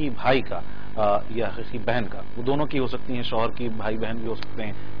حقیقی بھائی کا یا حقیقی بہن کا، وہ دونوں کی ہو سکتی ہیں، شوہر کی بھائی بہن بھی ہو سکتے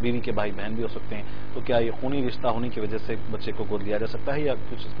ہیں، بیوی کے بھائی بہن بھی ہو سکتے ہیں، تو کیا یہ خونی رشتہ ہونے کی وجہ سے بچے کو گود لیا جا سکتا ہے یا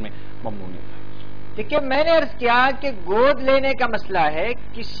کچھ اس میں ممنوعیت ہے؟ دیکھیے میں نے عرض کیا کہ گود لینے کا مسئلہ ہے،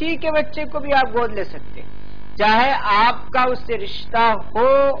 کسی کے بچے کو بھی آپ گود لے سکتے، چاہے آپ کا اس سے رشتہ ہو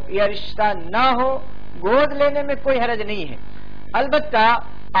یا رشتہ نہ ہو، گود لینے میں کوئی حرج نہیں ہے۔ البتہ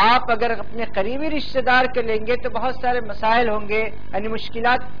آپ اگر اپنے قریبی رشتہ دار کے لیں گے تو بہت سارے مسائل ہوں گے، یعنی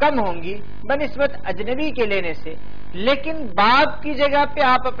مشکلات کم ہوں گی بنسبت اجنبی کے لینے سے، لیکن باپ کی جگہ پہ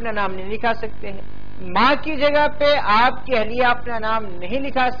آپ اپنا نام نہیں لکھا سکتے ہیں، ماں کی جگہ پہ آپ کی اہلیہ اپنا نام نہیں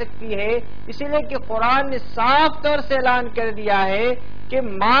لکھا سکتی ہے، اسی لیے کہ قرآن نے صاف طور سے اعلان کر دیا ہے کہ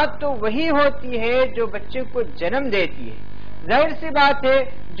ماں تو وہی ہوتی ہے جو بچے کو جنم دیتی ہے۔ ظاہر سی بات ہے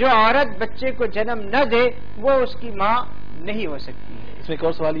جو عورت بچے کو جنم نہ دے وہ اس کی ماں نہیں ہو سکتی ہے۔ اس میں ایک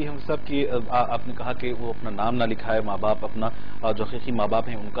اور سوال یہ ہم سب کہ آپ نے کہا کہ وہ اپنا نام نہ لکھائے، ماں باپ اپنا جو حقیقی ماں باپ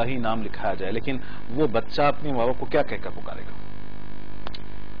ہیں ان کا ہی نام لکھایا جائے، لیکن وہ بچہ اپنے ماں باپ کو کیا کہہ کر پکارے گا؟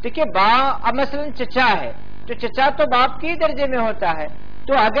 دیکھیے اب مثلا چچا ہے تو چچا تو باپ کے ہی درجے میں ہوتا ہے،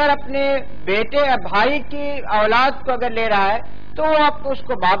 تو اگر اپنے بیٹے یا بھائی کی اولاد کو اگر لے رہا ہے تو وہ آپ کو اس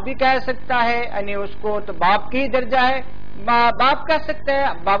کو باپ بھی کہہ سکتا ہے، یعنی اس کو تو باپ کی ہی درجہ ہے، باپ کہہ سکتا ہے،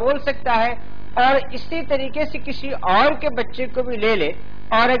 ابا بول سکتا ہے، اور اسی طریقے سے کسی اور کے بچے کو بھی لے لے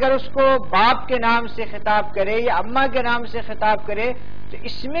اور اگر اس کو باپ کے نام سے خطاب کرے یا اماں کے نام سے خطاب کرے تو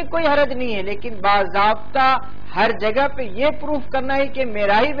اس میں کوئی حرج نہیں ہے، لیکن باضابطہ ہر جگہ پہ یہ پروف کرنا ہے کہ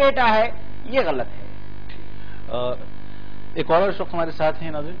میرا ہی بیٹا ہے، یہ غلط ہے۔ ایک اور شخص ہمارے ساتھ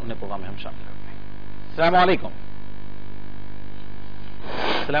ہیں ناظرین، انہیں پروگرام میں ہم شامل کرتے ہیں۔ السلام علیکم۔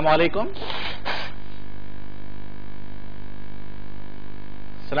 السلام علیکم۔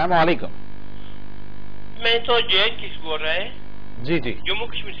 السلام علیکم۔ میں تو جین کس بول رہا ہے؟ جی جی جموں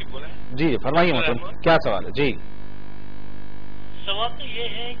کشمیر سے بول رہا ہے۔ جی فرمائیے مطلب کیا سوال ہے؟ جی سوال تو یہ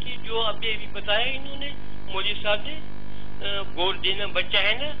ہے کہ جو ابھی بتایا انہوں نے مودی صاحب نے گود دینا بچہ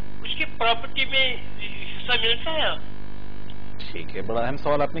ہے نا، اس کی پراپرٹی میں حصہ ملتا ہے؟ ٹھیک ہے، بڑا اہم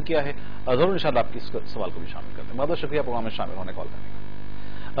سوال آپ نے کیا ہے، ضرور انشاءاللہ آپ کی اس سوال کو بھی شامل کرتے ہیں. بہت بہت شکریہ پروگرام میں شامل ہونے کال کرنے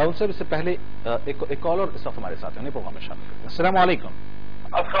کا. ان سے اس سے پہلے ایک کالر اس وقت ہمارے ساتھ ہیں، انہیں پروگرام میں شامل کرتے ہیں. السلام علیکم.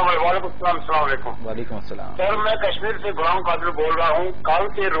 السلام علیکم. وعلیکم السلام. السلام علیکم. وعلیکم السلام. سر میں کشمیر سے غلام قادر بول رہا ہوں. کل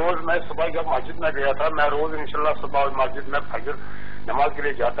کے روز میں صبح جب مسجد میں گیا تھا، میں روز انشاءاللہ صبح مسجد میں فجر نماز کے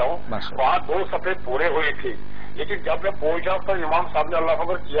لیے جاتا ہوں، وہاں 2 صفحے پورے ہوئے تھے، لیکن جب میں پہنچا تو امام صاحب نے اللہ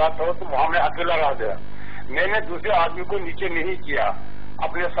اکبر کیا تھا تو وہاں میں اکیلا رہ گیا. میں نے دوسرے آدمی کو نیچے نہیں کیا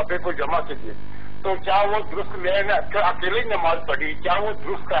اپنے صفحے کو جمع کے لیے. تو کیا وہ درست، میں نے اکیلے ہی نماز پڑھی، کیا وہ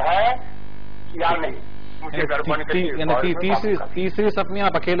درست ہے یا نہیں؟ مجھے تیسری صف میں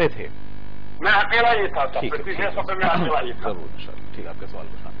آپ اکیلے تھے؟ میں اکیلا ہی تھا، تیسرے صفحے میں اکیلا ہی تھا. ضرور انشاءاللہ. ٹھیک ہے، آپ کے سوال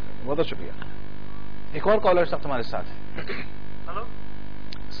کو شامل کریں. بہت بہت شکریہ. ایک اور کالر صاحب ہمارے ساتھ ہے. ہلو،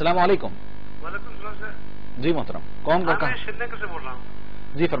 السلام علیکم. وعلیکم السلام سر. جی محترم، کون بول رہا میں شری نگر سے بول رہا ہوں.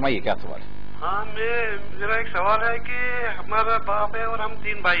 جی فرمائیے، کیا سوال ہے؟ ہاں، میرا ایک سوال ہے کہ ہمارا باپ ہے اور ہم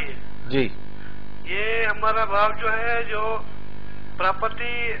 3 بھائی ہیں. جی. یہ ہمارا باپ جو ہے، جو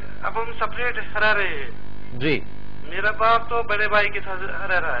پراپرٹی اب ہم سپریٹ رہ رہے ہیں. جی. میرا باپ تو بڑے بھائی کے ساتھ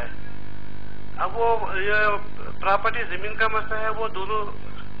رہ رہا ہے. اب وہ پراپرٹی زمین کا مسئلہ ہے، وہ دونوں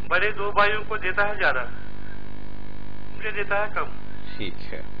بڑے 2 بھائیوں کو دیتا ہے زیادہ، مجھے دیتا ہے کم.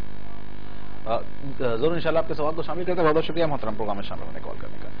 ٹھیک ہے، ضرور انشاءاللہ آپ کے سوال کو شامل کرتے ہیں. بہت بہت شکریہ محترم پروگرام میں شامل ہونے کال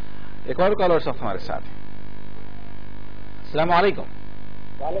کرنے کا. ایک اور کالر صاحب ہمارے ساتھ ہیں. السلام علیکم.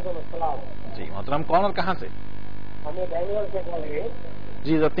 وعلیکم السلام. جی محترم، کون اور کہاں سے؟ ہمیں بنگلور سے بول رہے ہیں.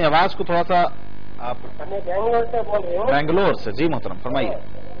 جی اپنی آواز کو تھوڑا سا آپ. ہمیں بنگلور سے بول رہے ہیں. بنگلور سے. جی محترم فرمائیے.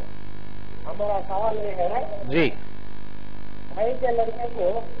 ہمارا سوال یہ ہے جی، بھائی کے لڑکے کو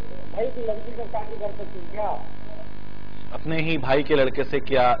بھائی کی لڑکی سے شادی کر سکتی کیا؟ اپنے ہی بھائی کے لڑکے سے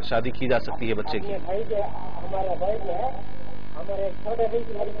کیا شادی کی جا سکتی ہے بچے کی؟ ہمارا بھائی جو ہے ہمارے چھوٹے بھائی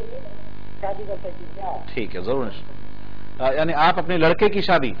کی لڑکی سے شادی کر سکتی کیا؟ ٹھیک ہے، ضرور. یعنی آپ اپنے لڑکے کی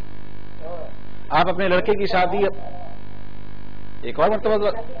شادی، آپ اپنے لڑکے کی شادی، ایک اور مرتبہ،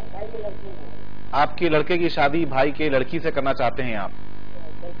 آپ کے لڑکے کی شادی بھائی کے لڑکی سے کرنا چاہتے ہیں آپ؟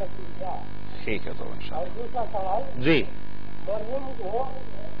 ٹھیک ہے، ضرور انشاءاللہ. اور دوسرا سوال، جی، مرحوم کو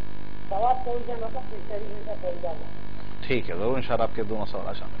ثواب پہنچانا تھا کس طریقے سے پہنچانا؟ ٹھیک ہے، ضرور انشاءاللہ آپ کے دونوں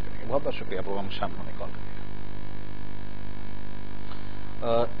سوال شامل کریں گے. بہت بہت شکریہ پروگرام میں شامل ہونے کال کرنے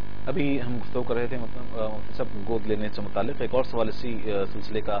کا. ابھی ہم گفتگو کر رہے تھے مطلب سب گود لینے سے متعلق. ایک اور سوال اسی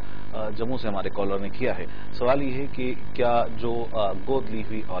سلسلے کا جموں سے ہمارے کالر نے کیا ہے. سوال یہ ہے کہ کیا جو گود لی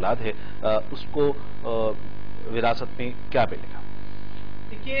ہوئی اولاد ہے اس کو وراثت میں کیا ملے گا؟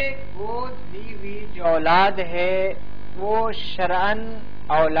 دیکھیے، گود لی ہوئی جو اولاد ہے وہ شرعاً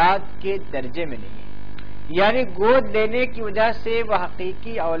اولاد کے درجے میں نہیں ہے، یعنی گود لینے کی وجہ سے وہ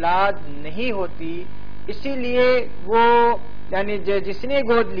حقیقی اولاد نہیں ہوتی. اسی لیے وہ یعنی جس نے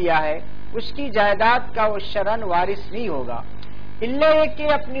گود لیا ہے اس کی جائیداد کا وہ شرعاً وارث نہیں ہوگا، الا یہ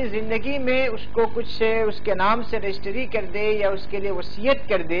کہ اپنی زندگی میں اس کو کچھ اس کے نام سے رجسٹری کر دے یا اس کے لیے وصیت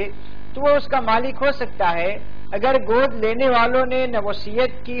کر دے تو وہ اس کا مالک ہو سکتا ہے. اگر گود لینے والوں نے نہ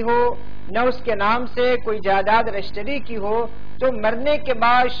وصیت کی ہو نہ اس کے نام سے کوئی جائیداد رجسٹری کی ہو تو مرنے کے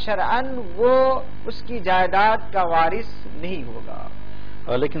بعد شرعاً وہ اس کی جائیداد کا وارث نہیں ہوگا.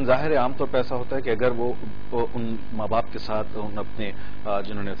 لیکن ظاہر عام طور پہ ایسا ہوتا ہے کہ اگر وہ ان ماں باپ کے ساتھ ان اپنے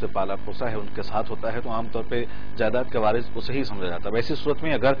جنہوں نے اسے پالا پوسا ہے ان کے ساتھ ہوتا ہے تو عام طور پہ جائیداد کا وارث اسے ہی سمجھا جاتا ہے. ویسی صورت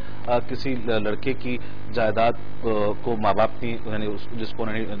میں اگر کسی لڑکے کی جائیداد کو ماں باپ نے یعنی جس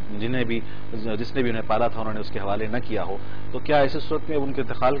نے بھی انہیں پالا تھا انہوں نے اس کے حوالے نہ کیا ہو تو کیا ایسی صورت میں ان کے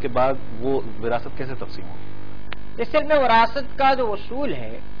انتقال کے بعد وہ وراثت کیسے تقسیم ہوگی؟ اصل میں وراثت کا جو اصول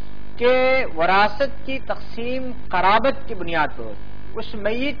ہے کہ وراثت کی تقسیم قرابت کی بنیاد پر ہوتی ہے. اس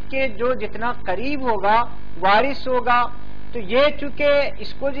میت کے جو جتنا قریب ہوگا وارث ہوگا. تو یہ چونکہ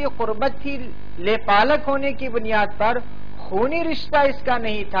اس کو جو قربت تھی لے پالک ہونے کی بنیاد پر خونی رشتہ اس کا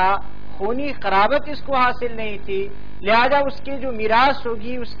نہیں تھا، خونی قرابت اس کو حاصل نہیں تھی، لہذا اس کی جو میراث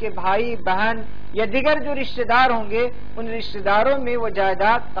ہوگی اس کے بھائی بہن یا دیگر جو رشتہ دار ہوں گے ان رشتہ داروں میں وہ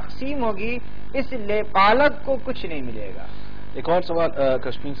جائیداد تقسیم ہوگی. اس لے پالک کو کچھ نہیں ملے گا. ایک اور سوال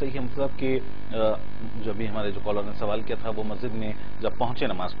کشمیر سے ہی مطلب کہ جو ابھی ہمارے جو کالر نے سوال کیا تھا وہ مسجد میں جب پہنچے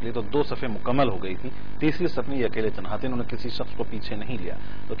نماز کے لیے تو 2 صفیں مکمل ہو گئی تھی، تیسری صف میں یہ اکیلے تنہا تھے، انہوں نے کسی شخص کو پیچھے نہیں لیا،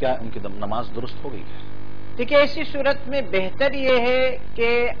 تو کیا ان کی نماز درست ہو گئی ہے؟ دیکھیے، ایسی صورت میں بہتر یہ ہے کہ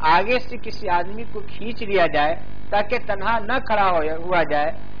آگے سے کسی آدمی کو کھینچ لیا جائے تاکہ تنہا نہ کھڑا ہوا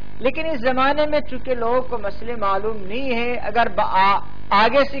جائے. لیکن اس زمانے میں چونکہ لوگوں کو مسئلے معلوم نہیں ہے، اگر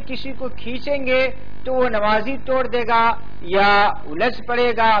آگے سے کسی کو کھینچیں گے تو وہ نمازی توڑ دے گا یا الجھ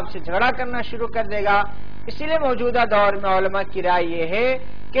پڑے گا، آپ سے جھگڑا کرنا شروع کر دے گا. اسی لیے موجودہ دور میں علماء کی رائے یہ ہے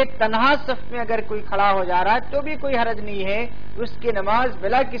کہ تنہا صف میں اگر کوئی کھڑا ہو جا رہا ہے تو بھی کوئی حرج نہیں ہے، اس کی نماز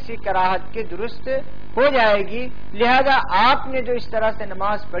بلا کسی کراہت کے درست ہو جائے گی. لہذا آپ نے جو اس طرح سے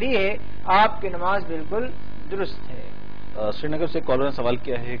نماز پڑھی ہے آپ کی نماز بالکل درست ہے. سری نگر سے کالر نے سوال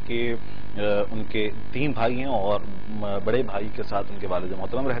کیا ہے کہ ان کے 3 بھائی ہیں اور بڑے بھائی کے ساتھ ان کے والد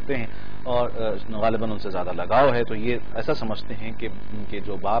محترم رہتے ہیں اور غالباً ان سے زیادہ لگاؤ ہے، تو یہ ایسا سمجھتے ہیں کہ ان کے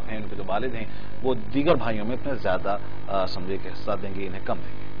جو باپ ہیں، ان کے جو والد ہیں، وہ دیگر بھائیوں میں اپنے زیادہ سمجھے کہ حصہ دیں گے، انہیں کم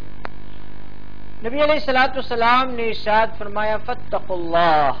دیں گے. نبی علیہ الصلوۃ والسلام نے ارشاد فرمایا فاتقوا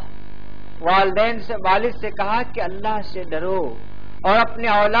اللہ، والدین سے والد سے کہا کہ اللہ سے ڈرو اور اپنے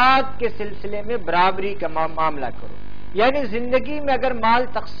اولاد کے سلسلے میں برابری کا معاملہ کرو. یعنی زندگی میں اگر مال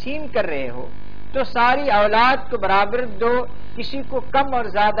تقسیم کر رہے ہو تو ساری اولاد کو برابر دو، کسی کو کم اور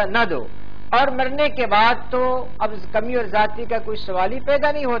زیادہ نہ دو. اور مرنے کے بعد تو اب کمی اور زیادتی کا کوئی سوال ہی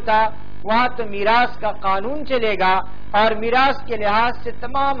پیدا نہیں ہوتا، وہاں تو میراث کا قانون چلے گا اور میراث کے لحاظ سے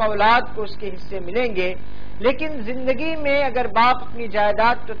تمام اولاد کو اس کے حصے ملیں گے. لیکن زندگی میں اگر باپ اپنی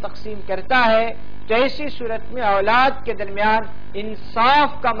جائیداد کو تقسیم کرتا ہے تو ایسی صورت میں اولاد کے درمیان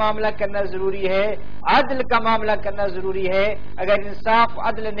انصاف کا معاملہ کرنا ضروری ہے، عدل کا معاملہ کرنا ضروری ہے. اگر انصاف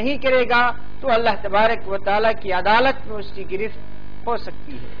عدل نہیں کرے گا تو اللہ تبارک و تعالیٰ کی عدالت میں اس کی گرفت ہو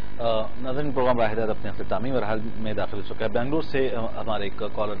سکتی ہے. ناظرین، پروگرام راہ ہدایت اپنے اختتامی مرحل میں داخل ہو چکا ہے. بنگلور سے ہمارے ایک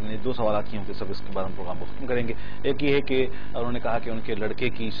کالر نے 2 سوالات کیے ہیں، اس کے بعد ہم پروگرام کو ختم کریں گے. ایک یہ ہے کہ انہوں نے کہا کہ ان کے لڑکے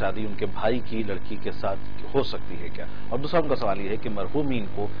کی شادی ان کے بھائی کی لڑکی کے ساتھ ہو سکتی ہے کیا، اور دوسرا ان کا سوال یہ ہے کہ مرحومین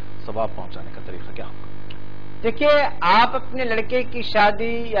کو ثواب پہنچانے کا طریقہ کیا ہوگا. دیکھیے، آپ اپنے لڑکے کی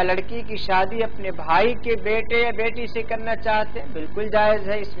شادی یا لڑکی کی شادی اپنے بھائی کے بیٹے یا بیٹی سے کرنا چاہتے ہیں، بالکل جائز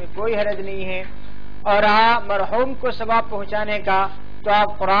ہے، اس میں کوئی حرج نہیں ہے. اور ہاں، مرحوم کو ثواب پہنچانے کا تو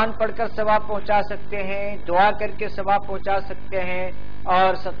آپ قرآن پڑھ کر ثواب پہنچا سکتے ہیں، دعا کر کے ثواب پہنچا سکتے ہیں،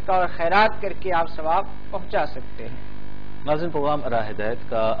 اور صدقہ اور خیرات کر کے آپ ثواب پہنچا سکتے ہیں. ناظرین، پروگرام راہ ہدایت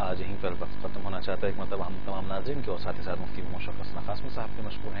کا آج یہیں پر وقت ختم ہونا چاہتا ہے. ایک مرتبہ ہم تمام ناظرین کے اور ساتھ ہی ساتھ مفتی محمد حسن قاسمی صاحب کے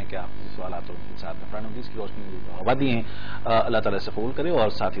مشکور ہیں کہ آپ کے سوالات اور ان صاحب نے قرآن حدیث کی روشنی میں جوابات دیے ہیں. اللہ تعالیٰ سے قبول کرے، اور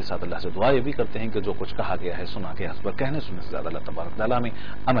ساتھ ہی ساتھ اللہ سے دعا یہ بھی کرتے ہیں کہ جو کچھ کہا گیا ہے، سنا گیا ہے، اس پر کہنے سننے سے زیادہ اللہ تبارک تعالیٰ میں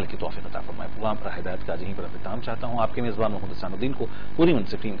عمل کی توفیق عطا فرمائے. پروگرام راہ ہدایت کا آج یہیں پر اختتام چاہتا ہوں. آپ کے میزبان محمد حسن الدین کو پوری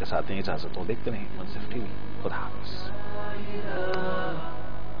منصف ٹیم کے ساتھ اجازت ہو. دیکھتے رہیں منصف ٹی وی. خدا حافظ.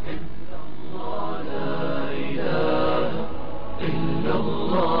 إلا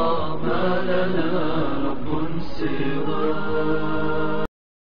الله ما لنا رب سواه.